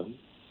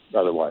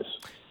otherwise.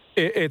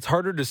 It's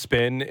harder to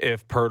spin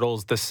if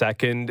Pirtle's the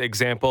second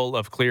example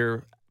of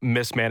clear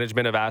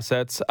mismanagement of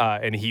assets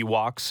and he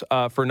walks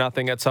for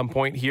nothing at some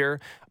point here.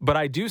 But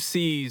I do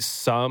see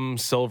some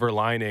silver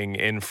lining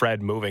in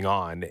Fred moving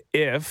on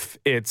if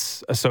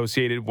it's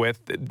associated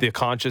with the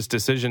conscious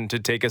decision to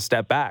take a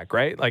step back,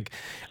 right? Like,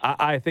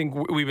 I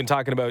think we've been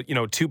talking about,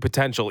 two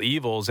potential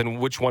evils and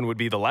which one would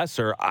be the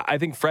lesser. I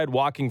think Fred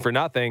walking for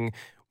nothing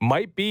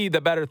might be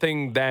the better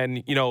thing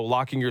than,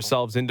 locking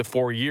yourselves into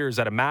 4 years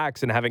at a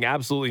max and having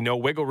absolutely no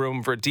wiggle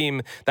room for a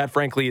team that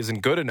frankly isn't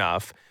good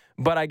enough.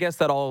 But I guess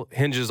that all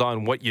hinges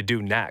on what you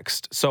do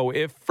next. So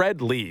if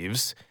Fred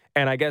leaves,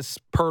 and I guess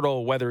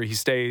Pirtle, whether he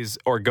stays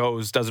or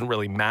goes, doesn't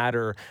really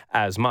matter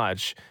as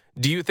much,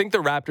 do you think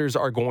the Raptors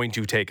are going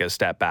to take a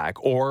step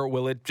back? Or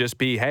will it just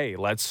be, hey,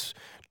 let's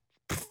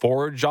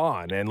forge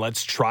on and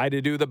let's try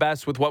to do the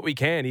best with what we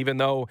can, even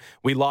though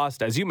we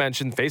lost, as you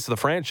mentioned, face of the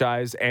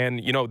franchise and,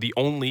 the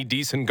only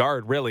decent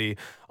guard really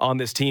on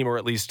this team, or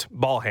at least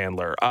ball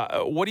handler.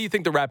 What do you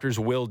think the Raptors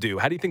will do?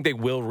 How do you think they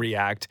will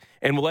react?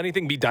 And will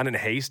anything be done in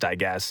haste, I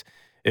guess,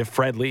 if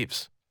Fred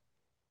leaves?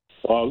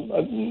 Well,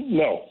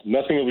 no,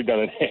 nothing will be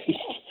done in haste,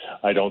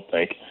 I don't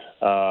think.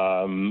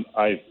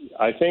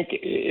 I think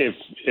if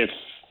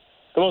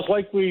the most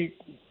likely,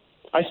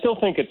 I still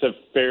think it's a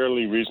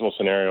fairly reasonable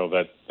scenario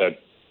that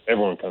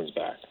everyone comes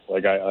back.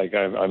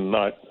 I'm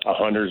not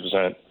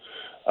 100%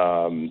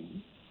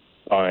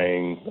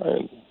 buying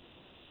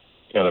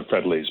that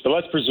Fred leaves, but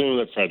let's presume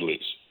that Fred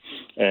leaves.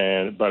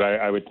 But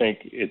I would think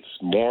it's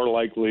more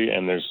likely,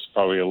 and there's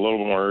probably a little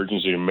more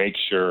urgency to make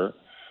sure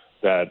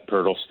that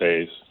Pirtle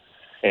stays.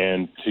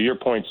 And to your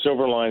point,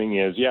 silver lining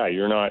is,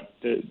 you're not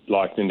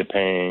locked into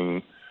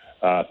paying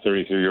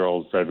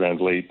 33-year-old Fred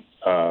VanVleet,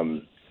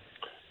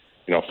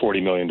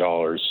 $40 million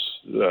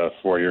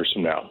 4 years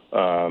from now,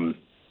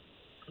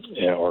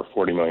 or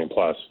 $40 million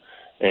plus.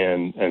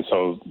 And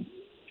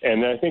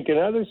I think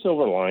another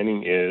silver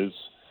lining is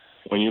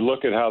when you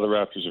look at how the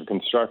Raptors are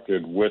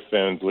constructed with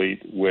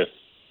VanVleet, with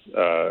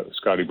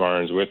Scotty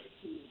Barnes, with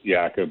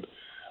Pascal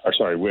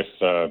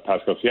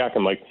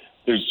Siakam,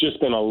 there's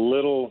just been a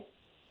little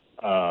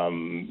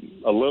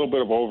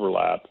bit of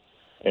overlap.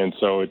 And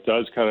so it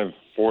does kind of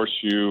force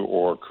you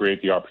or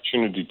create the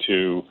opportunity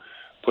to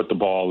put the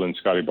ball in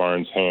Scotty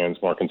Barnes' hands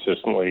more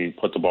consistently,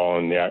 put the ball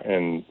in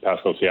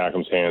Pascal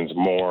Siakam's hands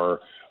more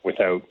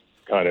without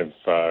kind of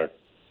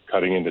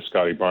cutting into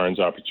Scotty Barnes'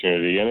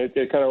 opportunity. And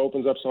it kind of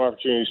opens up some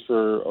opportunities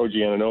for OG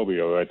Anunoby,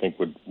 who I think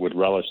would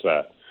relish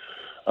that.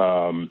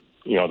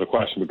 The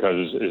question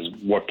is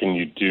what can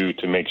you do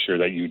to make sure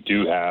that you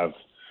do have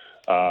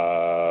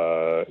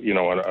a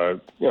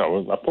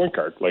point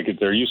guard?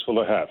 They're useful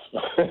to have.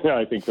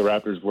 I think the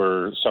Raptors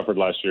suffered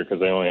last year because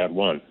they only had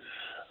one.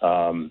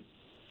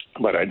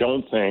 But I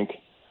don't think,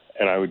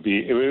 and I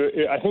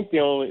think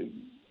the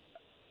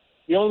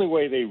only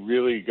way they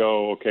really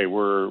go, okay,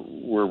 we're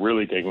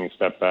really taking a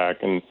step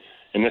back, and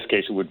in this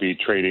case it would be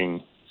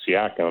trading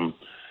Siakam,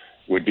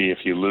 would be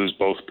if you lose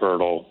both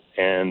Pirtle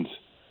and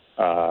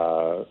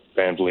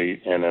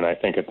VanVleet, and then I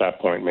think at that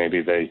point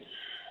maybe they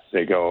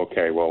go,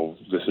 okay, well,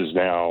 this is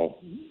now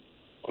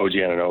OG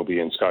Anunoby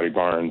and Scotty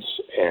Barnes,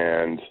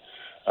 and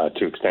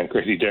to extent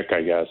Grady Dick,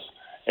 I guess,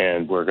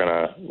 and we're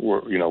gonna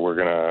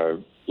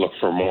look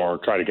for more,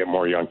 try to get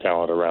more young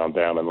talent around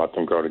them and let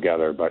them grow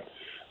together. But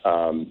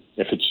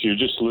if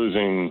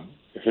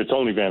it's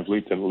only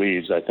VanVleet that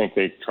leaves, I think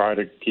they try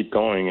to keep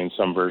going in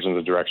some version of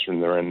the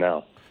direction they're in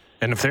now.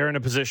 And if they're in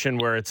a position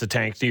where it's a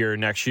tank year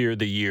next year,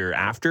 the year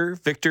after,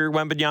 Victor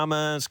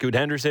Wembanyama, Scoot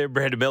Henderson,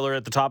 Brandon Miller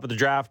at the top of the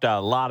draft, a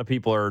lot of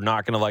people are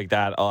not going to like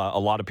that. A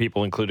lot of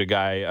people include a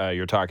guy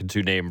you're talking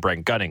to named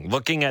Brent Gunning.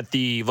 Looking at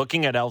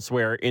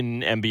elsewhere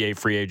in NBA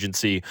free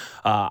agency,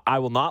 I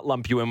will not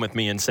lump you in with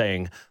me in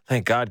saying,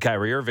 thank God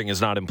Kyrie Irving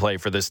is not in play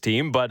for this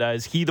team. But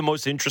is he the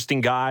most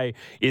interesting guy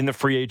in the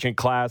free agent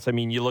class? I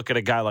mean, you look at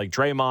a guy like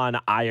Draymond.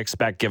 I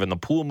expect, given the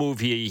Poole move,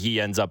 he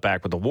ends up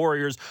back with the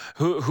Warriors.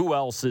 Who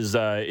else is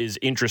is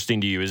interesting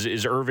to you?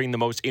 Is Irving the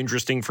most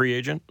interesting free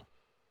agent?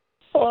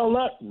 Well,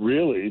 not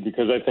really,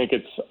 because I think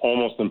it's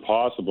almost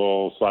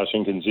impossible /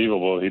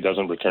 inconceivable he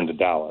doesn't return to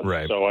Dallas.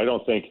 Right. So I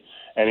don't think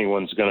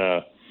anyone's going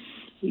to,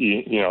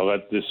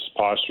 let this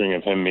posturing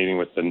of him meeting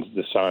with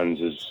the Suns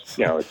is,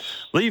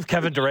 it's... Leave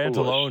Kevin Durant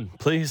foolish. alone,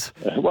 please.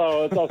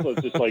 Well, it's also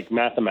just like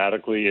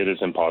mathematically it is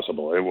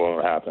impossible. It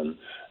won't happen.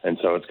 And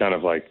so it's kind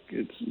of like,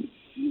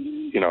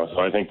 so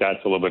I think that's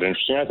a little bit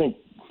interesting. I think,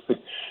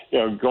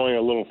 going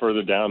a little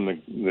further down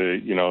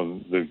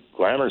the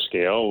glamour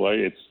scale, like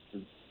it's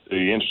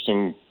the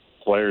interesting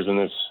players in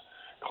this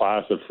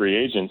class of free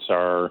agents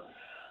are,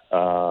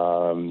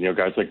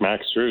 guys like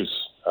Max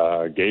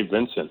Strus, Gabe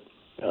Vincent,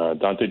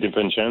 Dante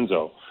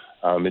DiVincenzo.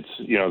 It's,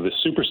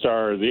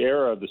 the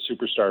era of the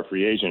superstar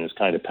free agent is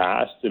kind of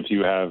past. If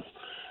you have,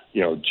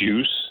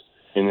 juice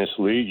in this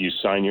league, you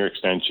sign your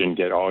extension,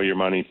 get all your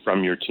money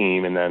from your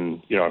team, and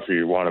then, if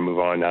you want to move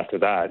on after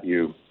that,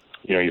 you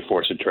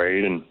force a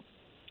trade, and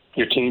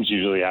your team's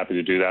usually happy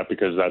to do that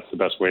because that's the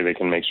best way they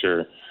can make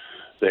sure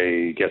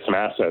they get some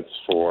assets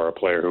for a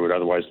player who would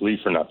otherwise leave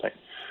for nothing.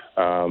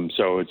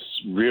 So it's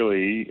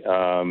really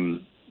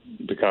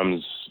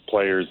becomes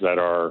players that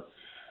are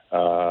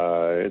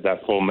that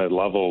full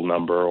mid-level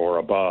number or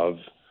above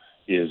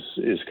is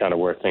kind of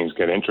where things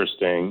get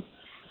interesting.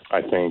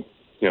 I think,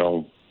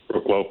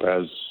 Brook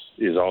Lopez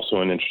is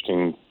also an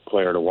interesting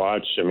player to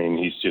watch. I mean,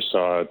 he's just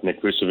saw Nick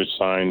Vucevic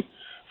sign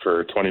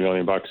for $20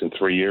 million in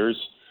 3 years,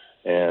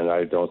 and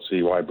I don't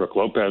see why Brook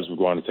Lopez would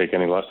want to take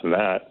any less than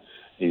that.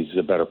 He's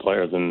a better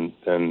player than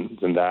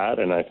that,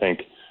 and I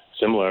think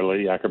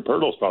similarly, Jakob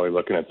Poeltl's probably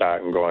looking at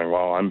that and going,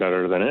 well, I'm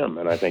better than him,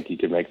 and I think he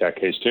could make that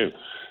case too.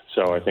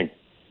 So I think,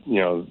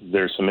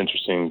 there's some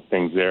interesting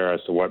things there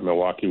as to what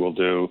Milwaukee will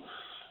do.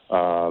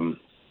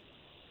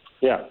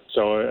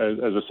 So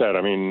as I said,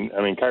 I mean,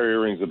 Kyrie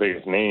Irving's the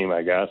biggest name,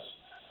 I guess,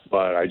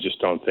 but I just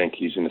don't think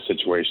he's in a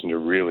situation to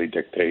really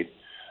dictate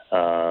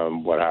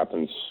what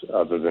happens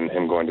other than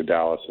him going to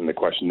Dallas. And the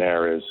question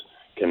there is,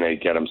 can they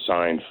get him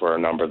signed for a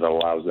number that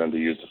allows them to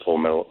use the full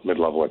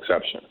mid-level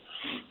exception?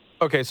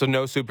 Okay, so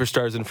no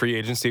superstars in free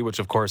agency, which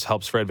of course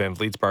helps Fred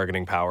VanVleet's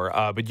bargaining power.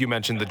 But you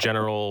mentioned the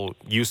general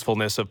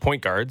usefulness of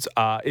point guards.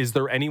 Is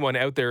there anyone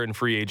out there in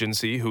free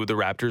agency who the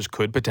Raptors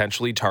could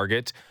potentially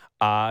target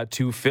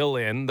to fill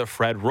in the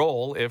Fred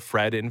role if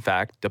Fred, in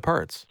fact,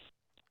 departs?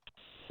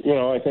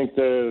 I think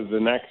the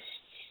next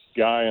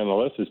guy on the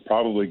list is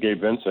probably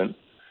Gabe Vincent,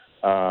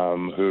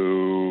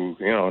 who,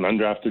 an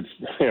undrafted,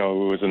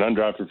 who was an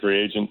undrafted free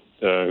agent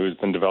who's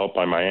been developed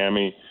by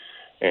Miami.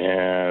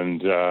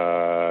 And,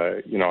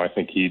 I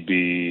think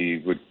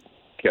would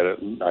get it.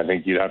 I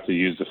think you'd have to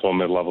use the full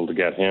mid-level to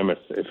get him.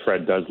 If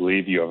Fred does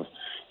leave, you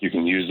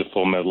can use the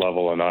full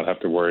mid-level and not have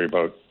to worry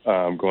about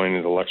going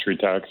into luxury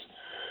tax.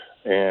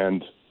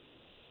 And,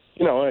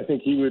 I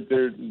think you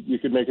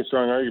could make a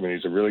strong argument.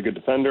 He's a really good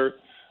defender.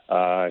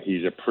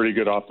 He's a pretty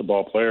good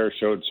off-the-ball player,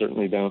 showed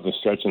certainly down the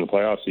stretch in the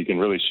playoffs. He can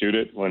really shoot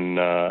it when,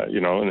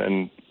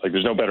 and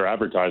there's no better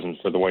advertisement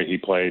for the way he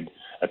played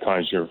at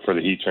times for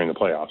the Heat during the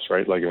playoffs,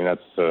 right?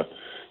 That's the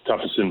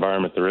toughest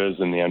environment there is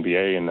in the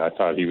NBA, and I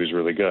thought he was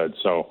really good.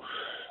 So,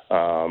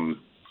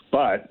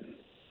 but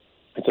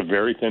it's a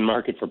very thin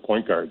market for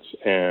point guards.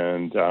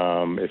 And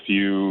if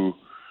you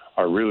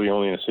are really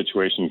only in a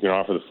situation you can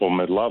offer the full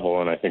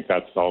mid-level, and I think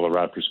that's all the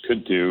Raptors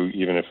could do,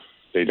 even if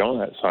they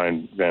don't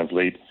sign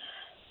VanVleet,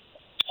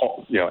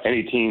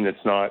 any team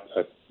that's not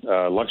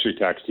a luxury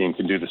tax team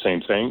can do the same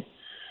thing.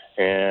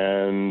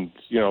 And,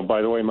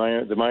 by the way,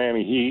 the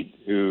Miami Heat,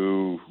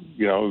 who,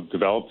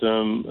 developed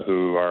him,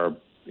 who are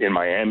in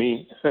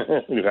Miami,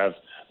 who have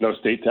no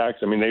state tax,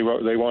 I mean, they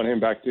want him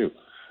back too.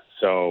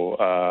 So,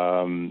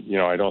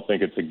 I don't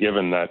think it's a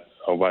given that,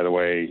 oh, by the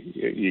way,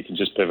 you can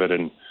just pivot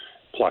and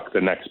pluck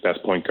the next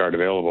best point guard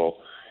available.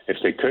 If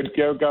they could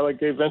get a guy like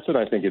Gabe Vincent,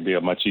 I think it'd be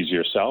a much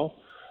easier sell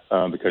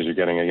because you're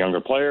getting a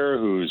younger player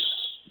who's,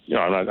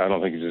 I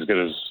don't think he's as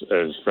good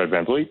as Fred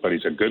VanVleet, but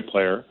he's a good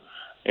player.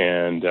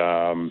 And,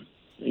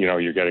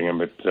 you're getting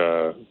him at,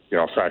 a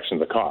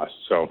fraction of the cost.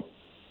 So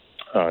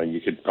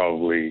you could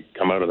probably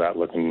come out of that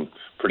looking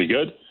pretty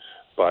good,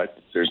 but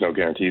there's no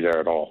guarantee there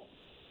at all.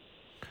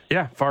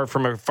 Yeah, far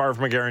from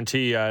a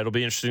guarantee. It'll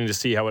be interesting to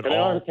see how it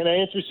Can I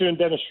interest you in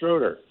Dennis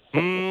Schroeder?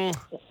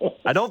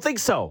 I don't think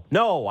so.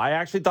 No, I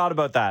actually thought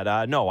about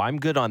that. No, I'm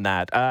good on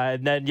that.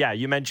 And then,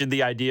 you mentioned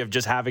the idea of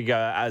just having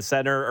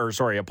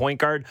a point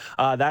guard.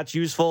 That's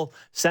useful.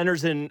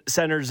 Centers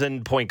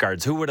and point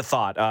guards. Who would have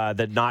thought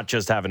that not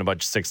just having a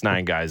bunch of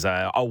 6'9" guys,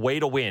 a way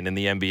to win in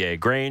the NBA.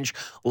 Grange,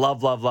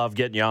 love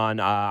getting you on.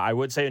 I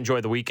would say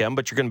enjoy the weekend,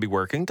 but you're going to be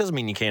working. Doesn't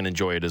mean you can't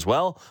enjoy it as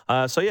well.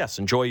 So yes,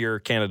 enjoy your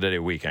Canada Day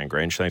weekend,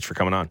 Grange. Thanks for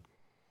coming on.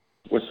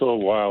 Whistle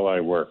while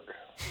I work.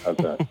 How's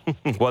that?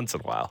 Once in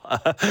a while.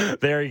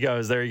 There he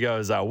goes.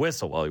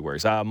 Whistle while he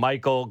works.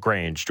 Michael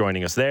Grange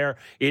joining us there.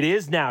 It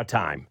is now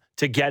time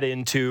to get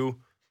into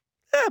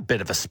a bit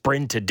of a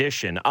sprint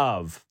edition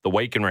of the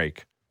Wake and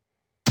Rake.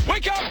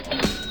 Wake up!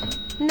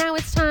 Now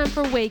it's time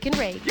for Wake and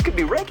Rake. You could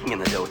be raking in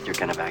the dough with your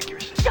kind of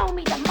accuracy. Show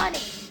me the money.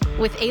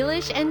 With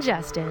Ailish and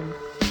Justin.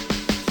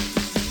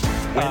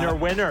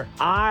 Winner.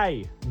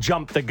 I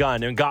jumped the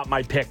gun and got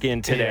my pick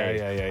in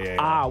today.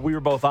 Yeah. We were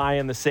both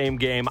eyeing the same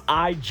game.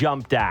 I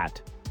jumped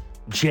at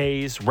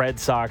Jays, Red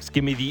Sox.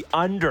 Give me the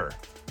under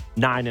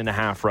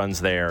 9.5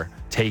 runs there.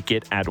 Take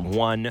it at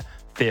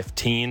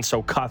 115.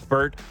 So,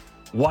 Cuthbert,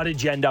 what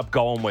did you end up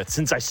going with?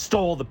 Since I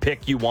stole the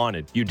pick you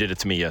wanted, you did it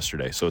to me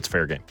yesterday, so it's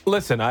fair game.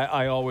 Listen,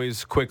 I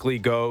always quickly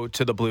go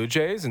to the Blue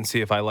Jays and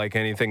see if I like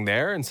anything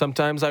there, and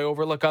sometimes I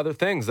overlook other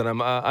things,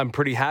 and I'm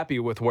pretty happy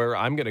with where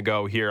I'm going to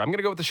go here. I'm going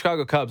to go with the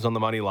Chicago Cubs on the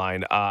money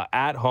line.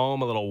 At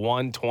home, a little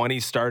 120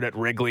 start at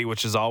Wrigley,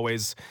 which is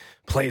always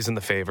plays in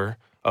the favor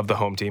of the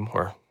home team,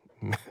 or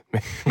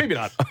maybe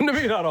not.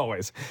 Maybe not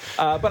always.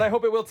 But I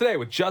hope it will today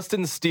with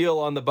Justin Steele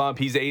on the bump.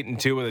 He's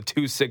 8-2 with a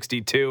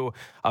 262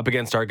 up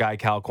against our guy,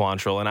 Cal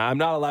Quantrill. And I'm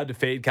not allowed to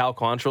fade Cal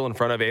Quantrill in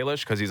front of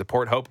Ailish because he's a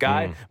Port Hope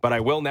guy, but I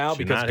will now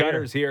because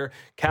Gunner's here.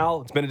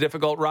 Cal, it's been a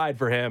difficult ride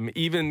for him,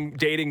 even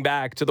dating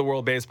back to the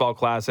World Baseball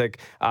Classic.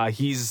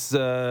 He's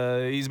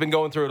been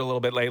going through it a little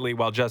bit lately,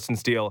 while Justin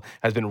Steele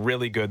has been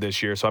really good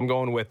this year. So I'm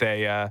going with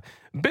a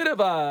bit of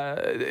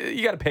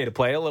you got to pay to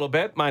play a little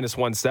bit, minus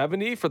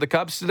 170 for the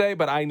Cubs today,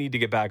 but I need to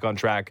get back on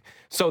track.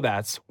 So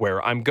that's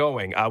where I'm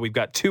going. We've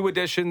got two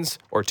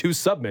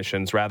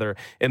submissions rather,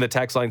 in the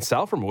text line.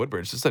 Sal from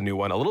Woodbridge, this is a new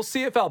one, a little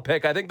CFL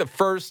pick. I think the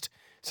first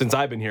since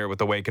I've been here with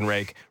the Wake and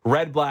Rake.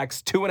 Red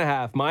Blacks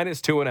 2.5,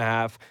 minus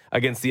 2.5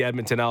 against the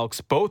Edmonton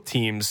Elks. Both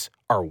teams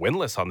are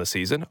winless on the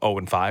season,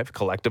 0-5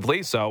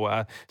 collectively.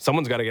 So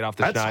someone's got to get off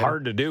the schneid. That's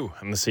hard to do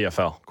in the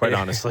CFL, quite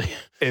honestly.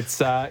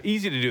 It's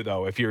easy to do,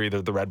 though, if you're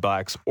either the Red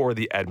Blacks or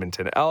the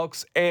Edmonton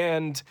Elks.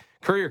 And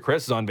Courier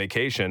Chris is on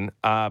vacation,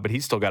 but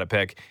he's still got a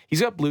pick.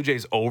 He's got Blue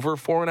Jays over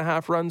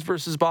 4.5 runs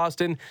versus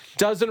Boston.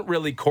 Doesn't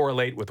really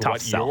correlate with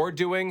what you're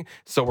doing.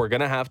 So we're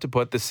going to have to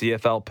put the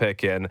CFL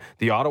pick in.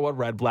 The Ottawa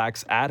Red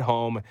Blacks at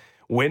home.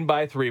 Win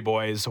by 3,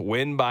 boys.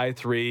 Win by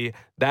 3.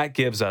 That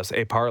gives us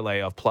a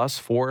parlay of plus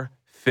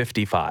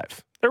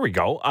 455. There we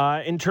go.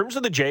 In terms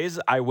of the Jays,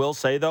 I will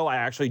say, though, I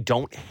actually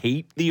don't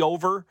hate the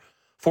over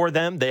for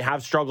them. They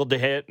have struggled to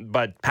hit,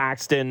 but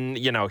Paxton,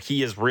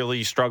 he has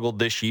really struggled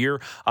this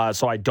year.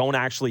 So I don't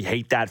actually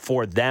hate that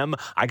for them.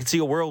 I can see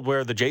a world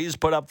where the Jays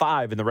put up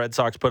 5 and the Red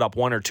Sox put up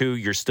 1 or 2.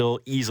 You're still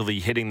easily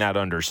hitting that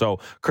under. So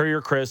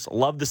Courier Chris,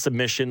 love the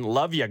submission.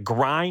 Love you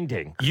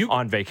grinding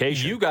on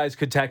vacation. You guys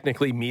could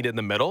technically meet in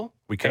the middle.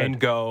 We could. And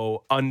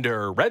go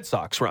under Red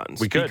Sox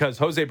runs. We could. Because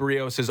Jose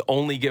Barrios has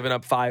only given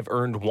up 5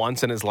 earned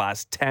once in his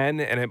last 10,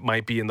 and it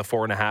might be in the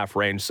 4.5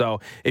 range. So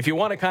if you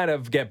want to kind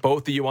of get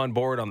both of you on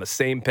board on the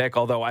same pick,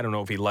 although I don't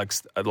know if he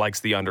likes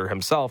the under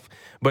himself,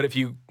 but if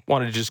you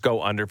want to just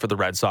go under for the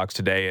Red Sox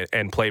today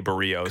and play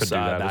Barrios, could do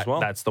that as well.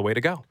 That's the way to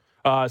go.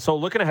 So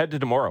looking ahead to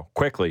tomorrow,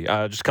 quickly,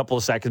 just a couple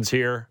of seconds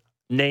here.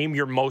 Name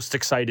you're most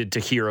excited to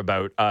hear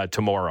about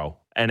tomorrow,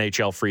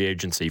 NHL free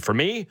agency. For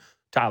me,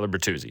 Tyler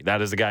Bertuzzi.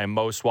 That is the guy I'm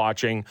most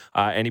watching.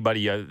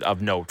 Anybody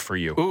of note for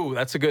you? Ooh,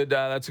 that's a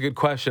good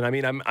question. I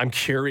mean, I'm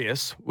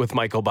curious with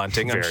Michael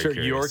Bunting. I'm sure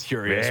you're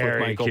curious with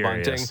Michael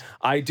Bunting.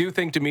 I do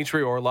think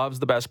Dmitry Orlov's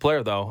the best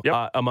player, though,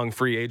 among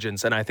free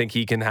agents, and I think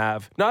he can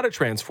have not a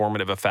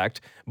transformative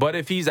effect, but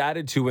if he's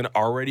added to an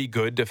already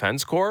good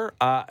defense core,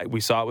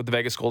 we saw it with the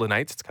Vegas Golden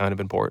Knights. It's kind of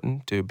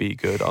important to be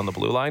good on the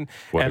blue line,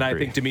 I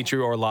think Dmitry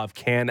Orlov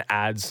can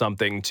add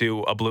something to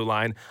a blue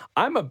line.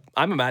 I'm a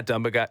Matt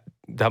Dumba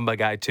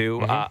guy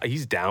too.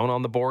 He's down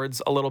on the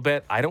boards a little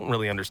bit. I don't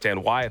really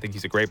understand why. I think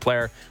he's a great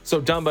player. So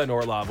Dumba and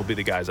Orlov will be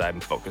the guys I'm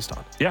focused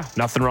on. Yeah,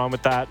 nothing wrong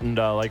with that. And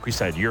like we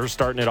said, you're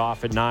starting it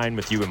off at 9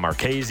 with you and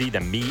Marchese,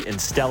 then me and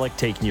Stellick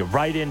taking you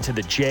right into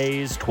the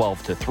Jays,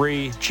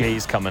 12-3.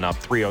 Jays coming up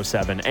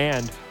 3:07.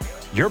 And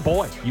your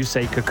boy,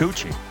 Yusei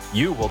Kikuchi.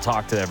 You will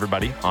talk to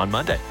everybody on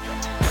Monday.